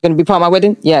 gonna be part of my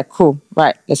wedding? Yeah, cool.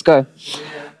 Right, let's go.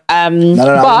 But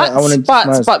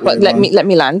let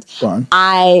me land.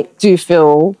 I do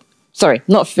feel, sorry,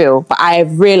 not feel, but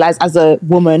I've realized as a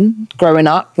woman growing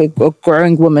up, a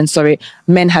growing woman,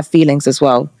 men have feelings as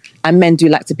well. And men do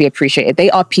like to be appreciated. They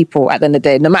are people at the end of the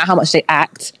day. No matter how much they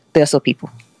act, they are still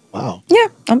people. Wow. Yeah,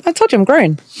 I told you I'm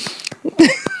growing.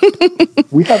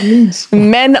 We have needs.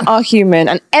 Men are human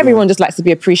and everyone just likes to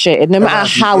be appreciated, no matter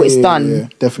how it's done. Yeah,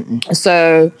 definitely.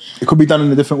 So it could be done in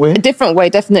a different way. A different way,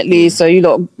 definitely. So I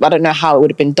don't know how it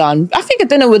would have been done. I think a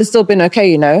dinner would have still been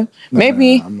okay, you know.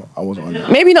 Maybe I wasn't on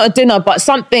that. Maybe not a dinner, but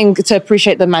something to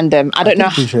appreciate the mandem. I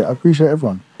appreciate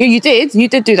everyone. You did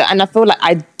do that, and I feel like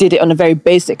I did it on a very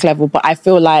basic level, but I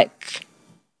feel like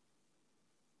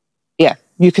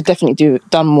you could definitely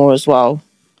done more as well.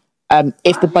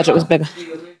 If the budget was bigger.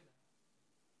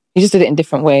 You just did it in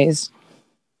different ways.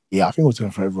 Yeah, I think it was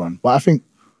different for everyone. But I think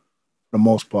for the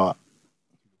most part,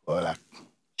 like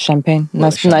champagne.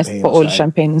 Nice bottle of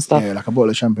champagne and stuff. Yeah, like a bottle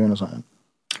of champagne or something.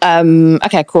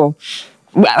 Okay, cool.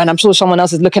 And I'm sure someone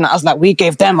else is looking at us like we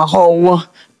gave them a whole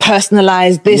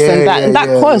personalized this and that. And that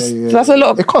costs. That's a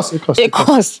lot of... It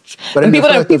costs. But people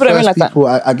don't realize that.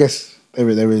 I guess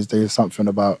there is something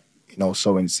about,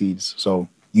 sowing seeds. So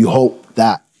you hope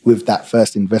that with that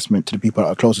first investment to the people that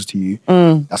are closest to you,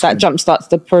 that jumpstarts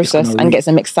the process and gets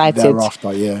them excited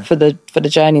for the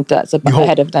journey that's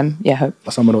ahead of them. Yeah, hope.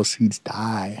 But some of those seeds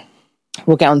die.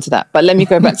 We'll get onto that. But let me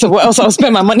go back to what else I'll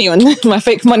spend my money on. My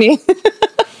fake money.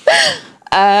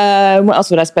 What else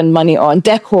would I spend money on?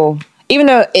 Decor. Even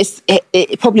though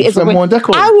it probably isn't more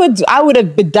decor. I would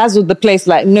have bedazzled the place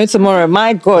like no tomorrow.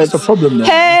 My God. That's the problem though.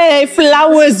 Hey,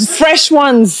 flowers, fresh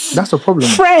ones. That's the problem.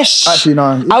 Fresh. Actually, no.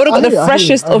 I would have got the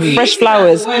freshest of fresh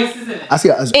flowers. I see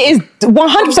it as... It is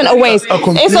 100% a waste.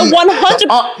 It's a 100...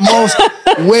 utmost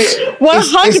waste.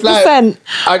 100%.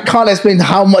 I can't explain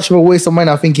how much of a waste of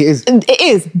money I think it is. It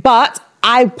is, but...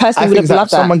 I personally would have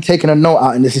loved that. Someone taking a note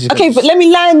out in this situation. Okay, but let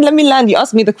me land. You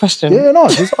asked me the question. Yeah, no,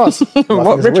 it's us.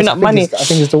 What, ripping up money? I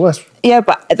think it's the worst. Yeah,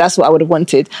 but that's what I would have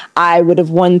wanted. I would have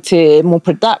wanted more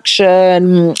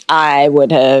production. I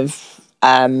would have,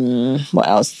 what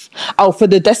else? Oh, for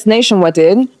the destination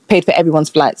wedding, paid for everyone's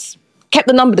flights. kept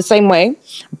the number the same way,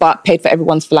 but paid for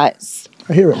everyone's flights,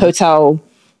 I hear it. hotel,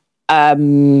 yeah,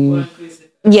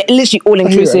 literally all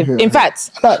inclusive. In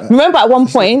fact, remember at one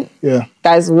point,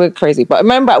 guys, we're crazy, but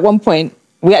remember at one point,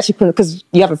 we actually couldn't, because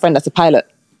you have a friend that's a pilot.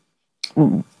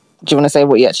 Do you want to say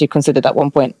what you actually considered at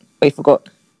one point? But you forgot.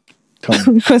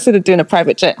 We considered doing a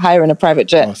private jet, hiring a private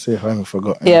jet. Oh, see, I haven't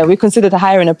forgotten. Yeah, we considered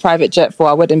hiring a private jet for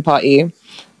our wedding party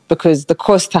because the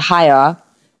cost to hire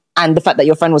and the fact that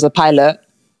your friend was a pilot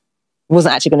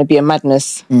wasn't actually going to be a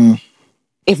madness.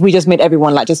 If we just made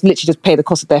everyone like just literally just pay the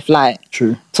cost of their flight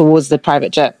towards the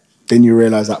private jet. Then you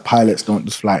realise that pilots don't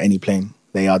just fly any plane.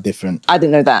 They are different. I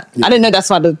didn't know that. I didn't know that's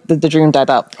why the dream died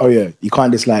out. Oh yeah. You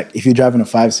can't just like, if you're driving a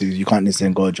 5 Series, you can't just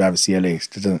then go drive a CLA.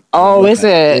 Oh, is it?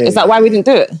 Yeah, is that why we didn't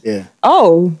do it? Yeah.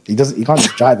 Oh. You can't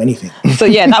just drive anything. So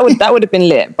yeah, that would have been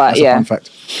lit. But that's yeah. a fun fact.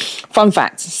 Fun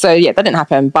fact. So yeah, that didn't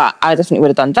happen, but I definitely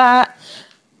would have done that.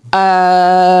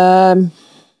 I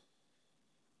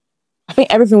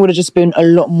think everything would have just been a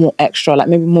lot more extra, like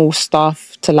maybe more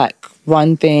staff to like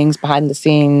run things behind the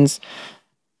scenes.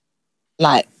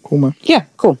 Like, cool, man. Yeah,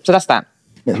 cool. So that's that.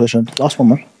 Next question. Last one,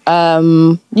 man.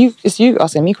 It's you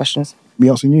asking me questions. Me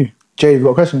asking you. Jay, you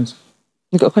got questions?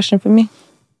 You got a question for me?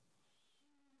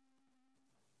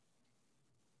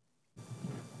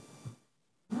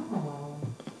 Oh.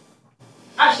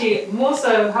 Actually, more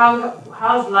so,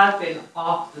 how's life been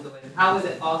after the wedding? How was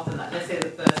it after that? Let's say the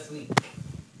first week.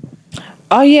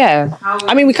 Oh yeah.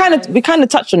 I mean, we kind of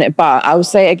touched on it, but I will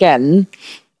say again.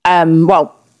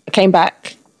 Well, I came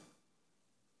back.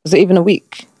 Was it even a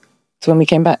week to when we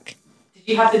came back? Did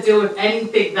you have to deal with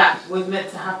anything that was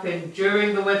meant to happen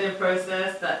during the wedding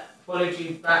process that followed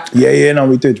you back? Yeah, no,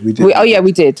 we did. We did.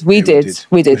 We did.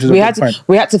 We had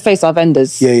to face our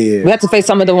vendors. Yeah. We had to face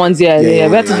some of the ones. Yeah.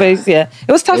 We had to face. Yeah,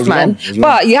 it was tough, man.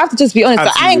 But you have to just be honest.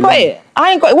 Like, I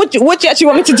ain't got it. What do you actually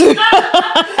want me to do? No.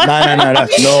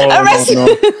 That's no.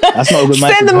 That's not a good.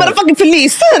 Send the motherfucking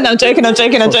police. No, I'm joking. No.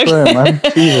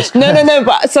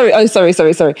 But sorry.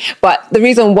 But the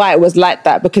reason why it was like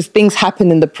that because things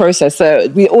happen in the process. So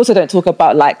we also don't talk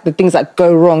about like the things that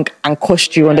go wrong and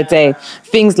cost you on the day.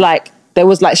 Things like there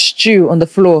was like stew on the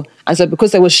floor, and so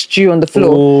because there was stew on the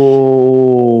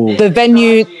floor, the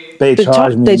venue they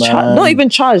charged me. Not even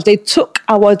charged. They took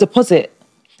our deposit.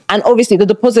 And obviously the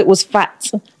deposit was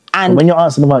fat. And when you're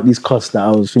answering about these costs that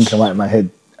I was thinking about in my head,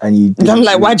 and I'm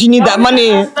like, why do you need that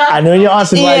money? And when you're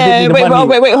answering why I didn't need the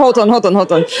money. Wait, hold on.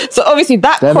 So obviously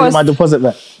that cost. Get my deposit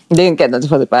back. They didn't get the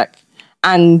deposit back.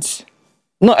 And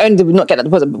not only did we not get that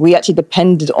deposit, but we actually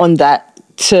depended on that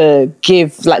to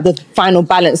give like the final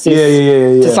balances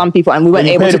to some people, and we weren't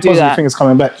able to do that. You think it's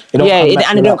coming back. And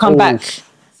it don't come back.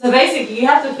 So basically, you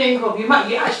have to think of you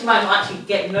actually might not actually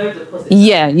get no deposit.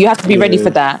 Yeah, you have to be ready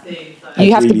for that.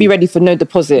 You have to be ready for no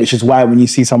deposit. Which is why when you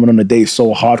see someone on the day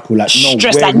so hardcore, like no,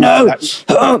 stress, like no.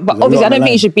 But obviously, I don't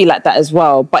think you should be like that as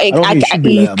well. But you can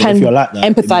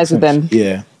empathize with them.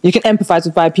 Yeah. You can empathize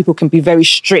with why people can be very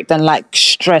strict and like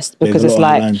stressed because it's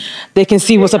like they can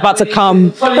see what's about to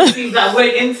come. Policies that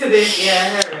went into this,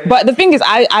 But the thing is,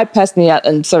 I personally,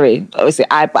 and sorry, obviously,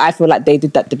 I feel like they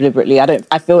did that deliberately.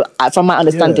 I feel, from my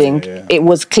understanding, it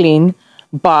was clean,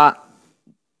 but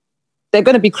they're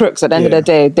going to be crooks at the end of the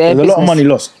day. There's a lot of money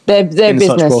lost. Their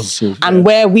business. And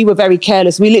where we were very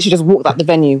careless, we literally just walked out the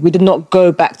venue. We did not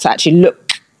go back to actually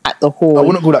look at the hall. I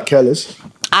wouldn't call that careless.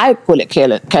 I call it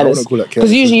careless.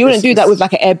 Because usually you wouldn't do that with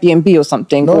like an Airbnb or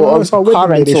something or a car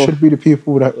rental. It should be the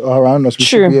people that are around us. We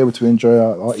should be able to enjoy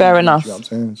our Fair enough. You know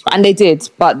what I'm saying? And they did,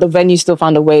 but the venue still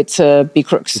found a way to be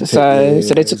crooks. So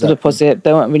they took the deposit.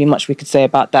 There weren't really much we could say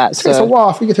about that. It takes a while.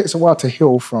 I think it takes a while to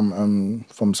heal from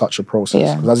such a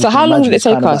process. Yeah. So how long did it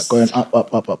take us? Like going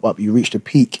up. You reach the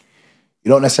peak. You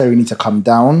don't necessarily need to come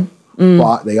down,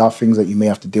 but there are things that you may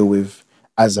have to deal with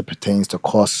as it pertains to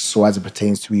costs or as it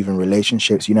pertains to even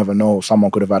relationships. You never know.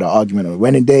 Someone could have had an argument on a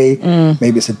wedding day.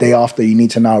 Maybe it's a day after you need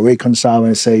to now reconcile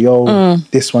and say, yo,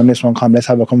 this one, come, let's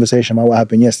have a conversation about what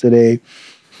happened yesterday.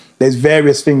 There's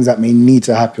various things that may need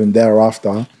to happen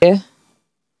thereafter. Yeah.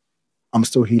 I'm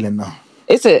still healing now.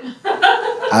 Is it?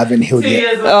 I haven't healed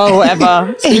yet. Oh,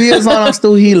 whatever. 2 years on, I'm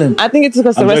still healing. I think it took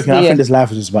us the rest of the year. I think this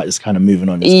life is just about just kind of moving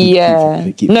on.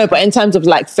 No, but in terms of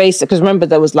like face it, because remember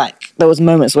there was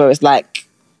moments where it's like,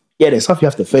 yeah, there's stuff you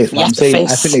have to face. I think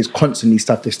there's constantly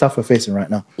stuff. There's stuff we're facing right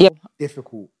now. Yeah.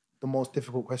 Difficult. The most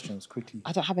difficult questions, quickly.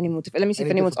 I don't have any more. Let me see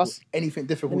if anyone's asked. Anything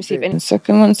difficult. Let me see if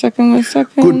one second.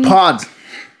 Good pod.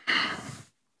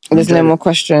 There's no more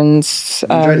questions.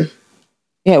 Yeah,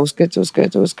 it was good.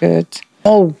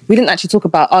 Oh, we didn't actually talk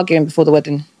about arguing before the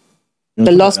wedding.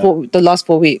 The last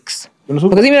 4 weeks.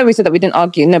 Because even though we said that we didn't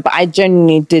argue, but I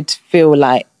genuinely did feel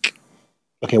like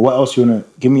Okay, what else you want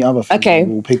to... Give me other things. Okay,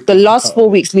 we'll pick the last 4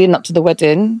 weeks leading up to the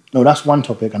wedding. No, that's one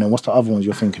topic. And then what's the other ones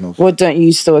you're thinking of? What don't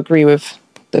you still agree with?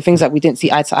 The things that we didn't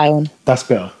see eye to eye on. That's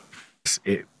better. That's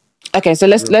it. Okay, so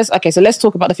let's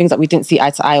talk about the things that we didn't see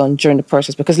eye to eye on during the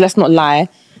process, because let's not lie,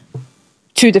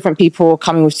 2 different people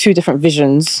coming with 2 different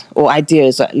visions or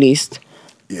ideas at least.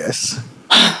 Yes.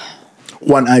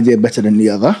 One idea better than the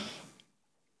other.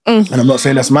 And I'm not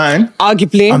saying that's mine.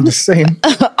 Arguably. I'm just saying.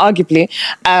 Arguably.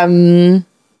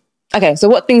 Okay, so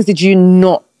what things did you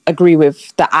not agree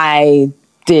with that I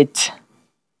did?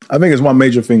 I think it's one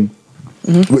major thing,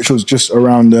 which was just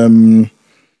around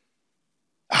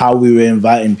how we were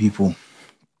inviting people.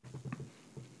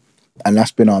 And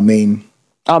that's been our main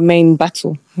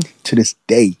battle. To this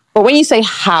day. But when you say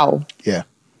how, yeah,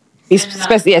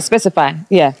 specify.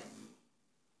 Yeah.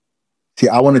 See,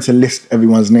 I wanted to list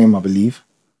everyone's name, I believe,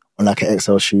 on like an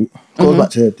Excel sheet. Goes back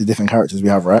to the different characters we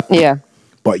have, right? Yeah.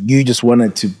 But you just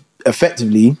wanted to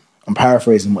effectively, I'm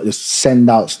paraphrasing, but just send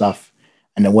out stuff,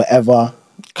 and then whatever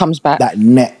comes back, that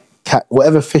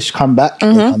whatever fish come back,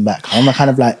 they come back. I'm kind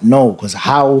of like, no, because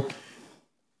how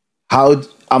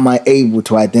am I able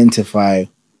to identify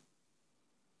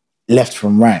left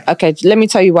from right? Okay, let me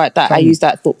tell you why I use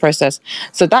that thought process.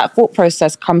 So that thought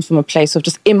process comes from a place of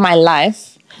just in my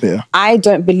life, I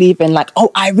don't believe in like,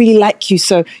 oh, I really like you,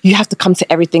 so you have to come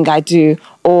to everything I do.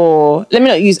 Or let me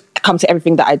not use come to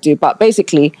everything that I do, but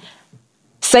basically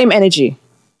same energy.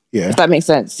 Yeah. If that makes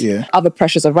sense. Yeah. Other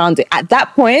pressures around it. At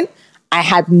that point, I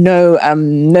had no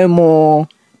more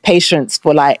patience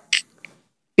for like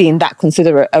being that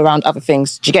considerate around other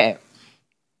things. Do you get it?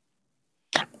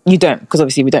 You don't, because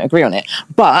obviously we don't agree on it.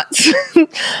 But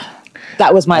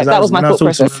that was my thought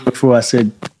process. Before I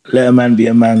said, let a man be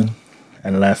a man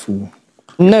and life will...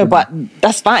 No, but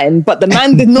that's fine. But the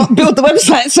man did not build the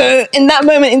website. So in that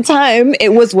moment in time,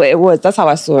 it was what it was. That's how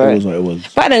I saw it. It was what it was.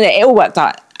 But I don't know, it all worked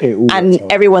out.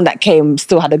 Everyone that came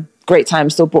still had a great time,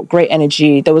 still brought great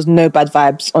energy. There was no bad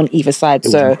vibes on either side.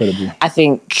 So incredible. I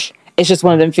think it's just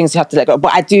one of them things you have to let go.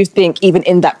 But I do think even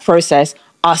in that process,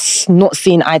 us not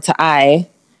seeing eye to eye,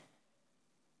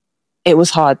 it was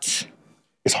hard.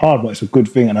 It's hard, but it's a good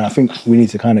thing. And I think we need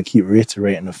to kind of keep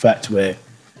reiterating the fact where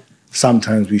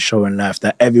sometimes we show in life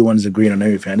that everyone's agreeing on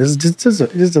everything. This just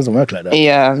doesn't work like that.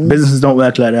 Yeah. Businesses don't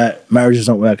work like that. Marriages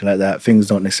don't work like that. Things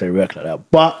don't necessarily work like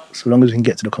that. But so long as we can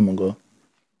get to the common goal.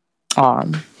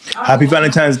 Happy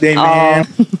Valentine's Day, man.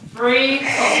 3 top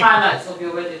highlights of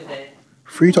your wedding day.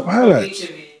 3 top highlights?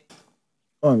 Each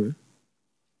of you.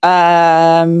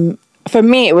 For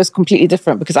me, it was completely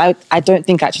different because I don't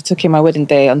think I actually took in my wedding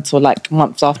day until like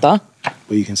months after.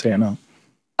 Well, you can say it now.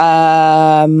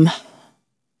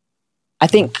 I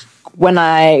think when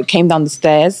I came down the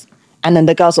stairs and then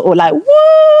the girls were all like,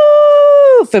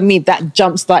 woo! For me, that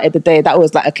jump started the day. That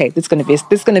was like, okay, this is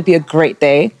gonna be a great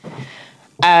day.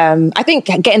 I think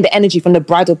getting the energy from the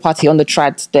bridal party on the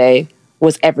trad day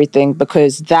was everything,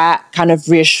 because that kind of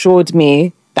reassured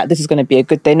me that this is going to be a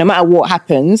good day. No matter what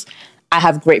happens, I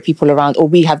have great people around, or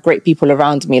we have great people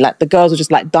around me. Like the girls were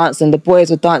just like dancing, the boys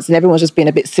were dancing, everyone was just being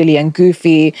a bit silly and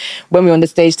goofy when we were on the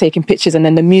stage taking pictures, and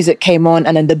then the music came on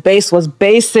and then the bass was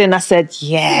bassing. I said,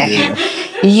 yeah,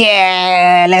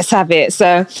 let's have it.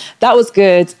 So that was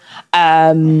good.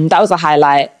 That was a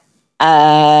highlight.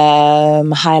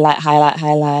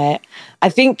 Highlight. I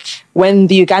think when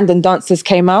the Ugandan dancers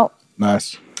came out,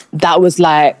 nice. That was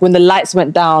like when the lights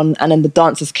went down and then the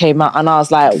dancers came out, and I was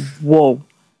like, whoa.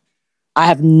 I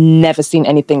have never seen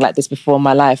anything like this before in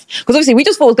my life. Because obviously we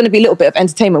just thought it was going to be a little bit of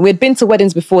entertainment. We had been to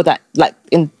weddings before that, like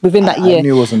within that year. I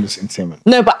knew it wasn't just entertainment.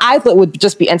 No, but I thought it would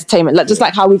just be entertainment. Like just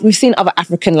like how we've seen other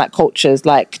African like cultures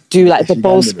like do like the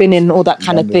bowl spinning, all that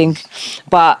kind of thing.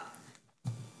 But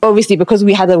obviously because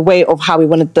we had a way of how we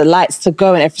wanted the lights to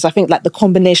go and everything. So I think like the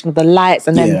combination of the lights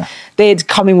and then they'd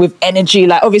come in with energy.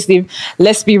 Like obviously,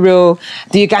 let's be real,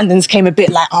 the Ugandans came a bit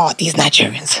like, oh, these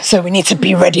Nigerians, so we need to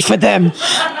be ready for them.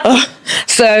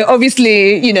 So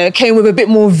obviously, you know, came with a bit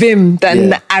more vim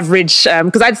than the average,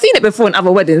 because I'd seen it before in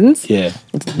other weddings. Yeah.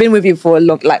 It's been with you for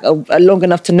long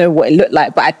enough to know what it looked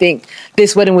like. But I think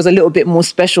this wedding was a little bit more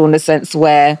special in the sense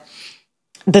where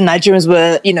the Nigerians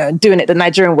were, you know, doing it the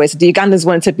Nigerian way. So the Ugandans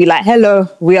wanted to be like, hello,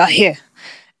 we are here.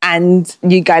 And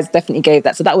you guys definitely gave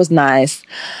that. So that was nice.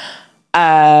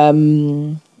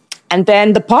 And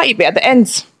then the party bit at the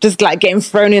end, just like getting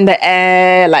thrown in the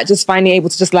air, like just finally able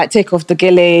to just like take off the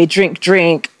ghillie,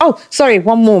 drink. Oh, sorry,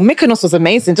 one more. Mykonos was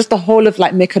amazing. Just the whole of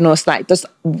like Mykonos, like just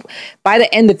by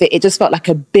the end of it, it just felt like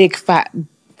a big fat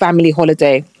family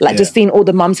holiday. Like just seeing all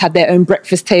the mums have their own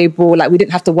breakfast table. Like we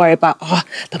didn't have to worry about,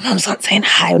 the mums aren't saying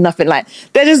hi or nothing. Like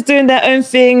they're just doing their own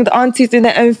thing. The aunties doing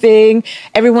their own thing.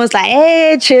 Everyone's like,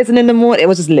 hey, cheers. And in the morning, it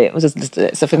was just lit. It was just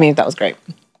lit. So for me, that was great.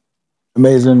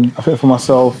 Amazing. I think for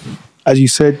myself, as you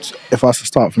said, if I was to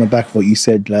start from the back of what you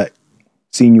said, like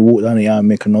seeing you walk down the aisle,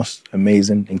 Mykonos,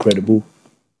 amazing, incredible.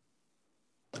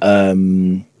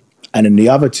 And then the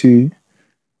other two,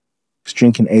 just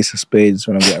drinking Ace of Spades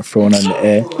when I'm getting thrown in the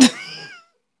air.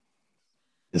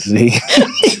 See?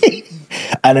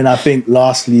 And then I think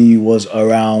lastly was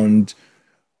around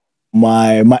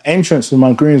my entrance with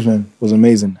my groomsmen was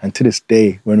amazing. And to this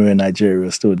day, when we were in Nigeria,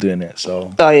 we're still doing it.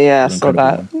 So I saw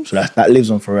that. Man. So that lives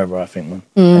on forever, I think, man.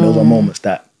 And those are moments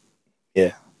that,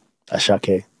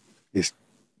 Ashake is.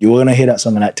 You were going to hear that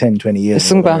song in like 10, 20 years.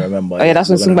 Sungba. I remember. Oh, yeah, that's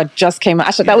when Sungba just came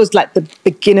out. That was like the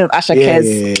beginning of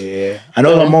Ashake's. Yeah. And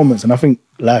those are moments. And I think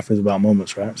life is about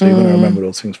moments, right? So you're going to remember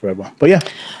those things forever. But yeah.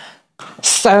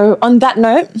 So on that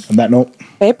note,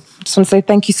 babe, just want to say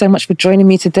thank you so much for joining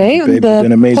me today on the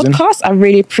podcast. I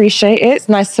really appreciate it. It's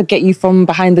nice to get you from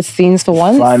behind the scenes for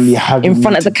once, in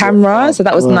front of the camera. So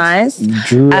that was nice.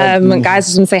 Guys, I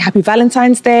just want to say happy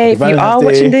Valentine's Day. If you are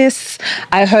watching this,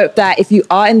 I hope that if you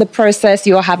are in the process,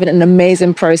 you are having an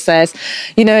amazing process.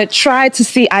 You know, try to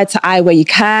see eye to eye where you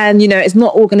can. You know, it's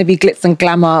not all going to be glitz and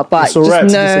glamour, but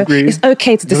just know it's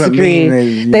okay to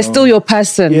disagree. They're still your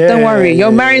person. Don't worry.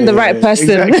 You're marrying the right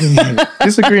person. Exactly.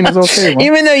 Disagreeing is okay, man.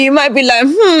 Even though you might be like,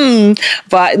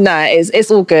 but no, it's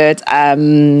all good.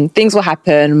 Things will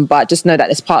happen, but just know that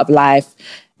it's part of life.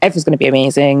 Everything's going to be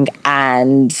amazing.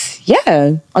 And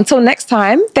yeah, until next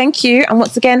time, thank you. And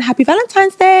once again, happy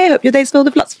Valentine's Day. Hope your day's filled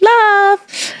with lots of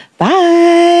love.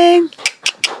 Bye.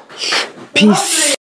 Peace.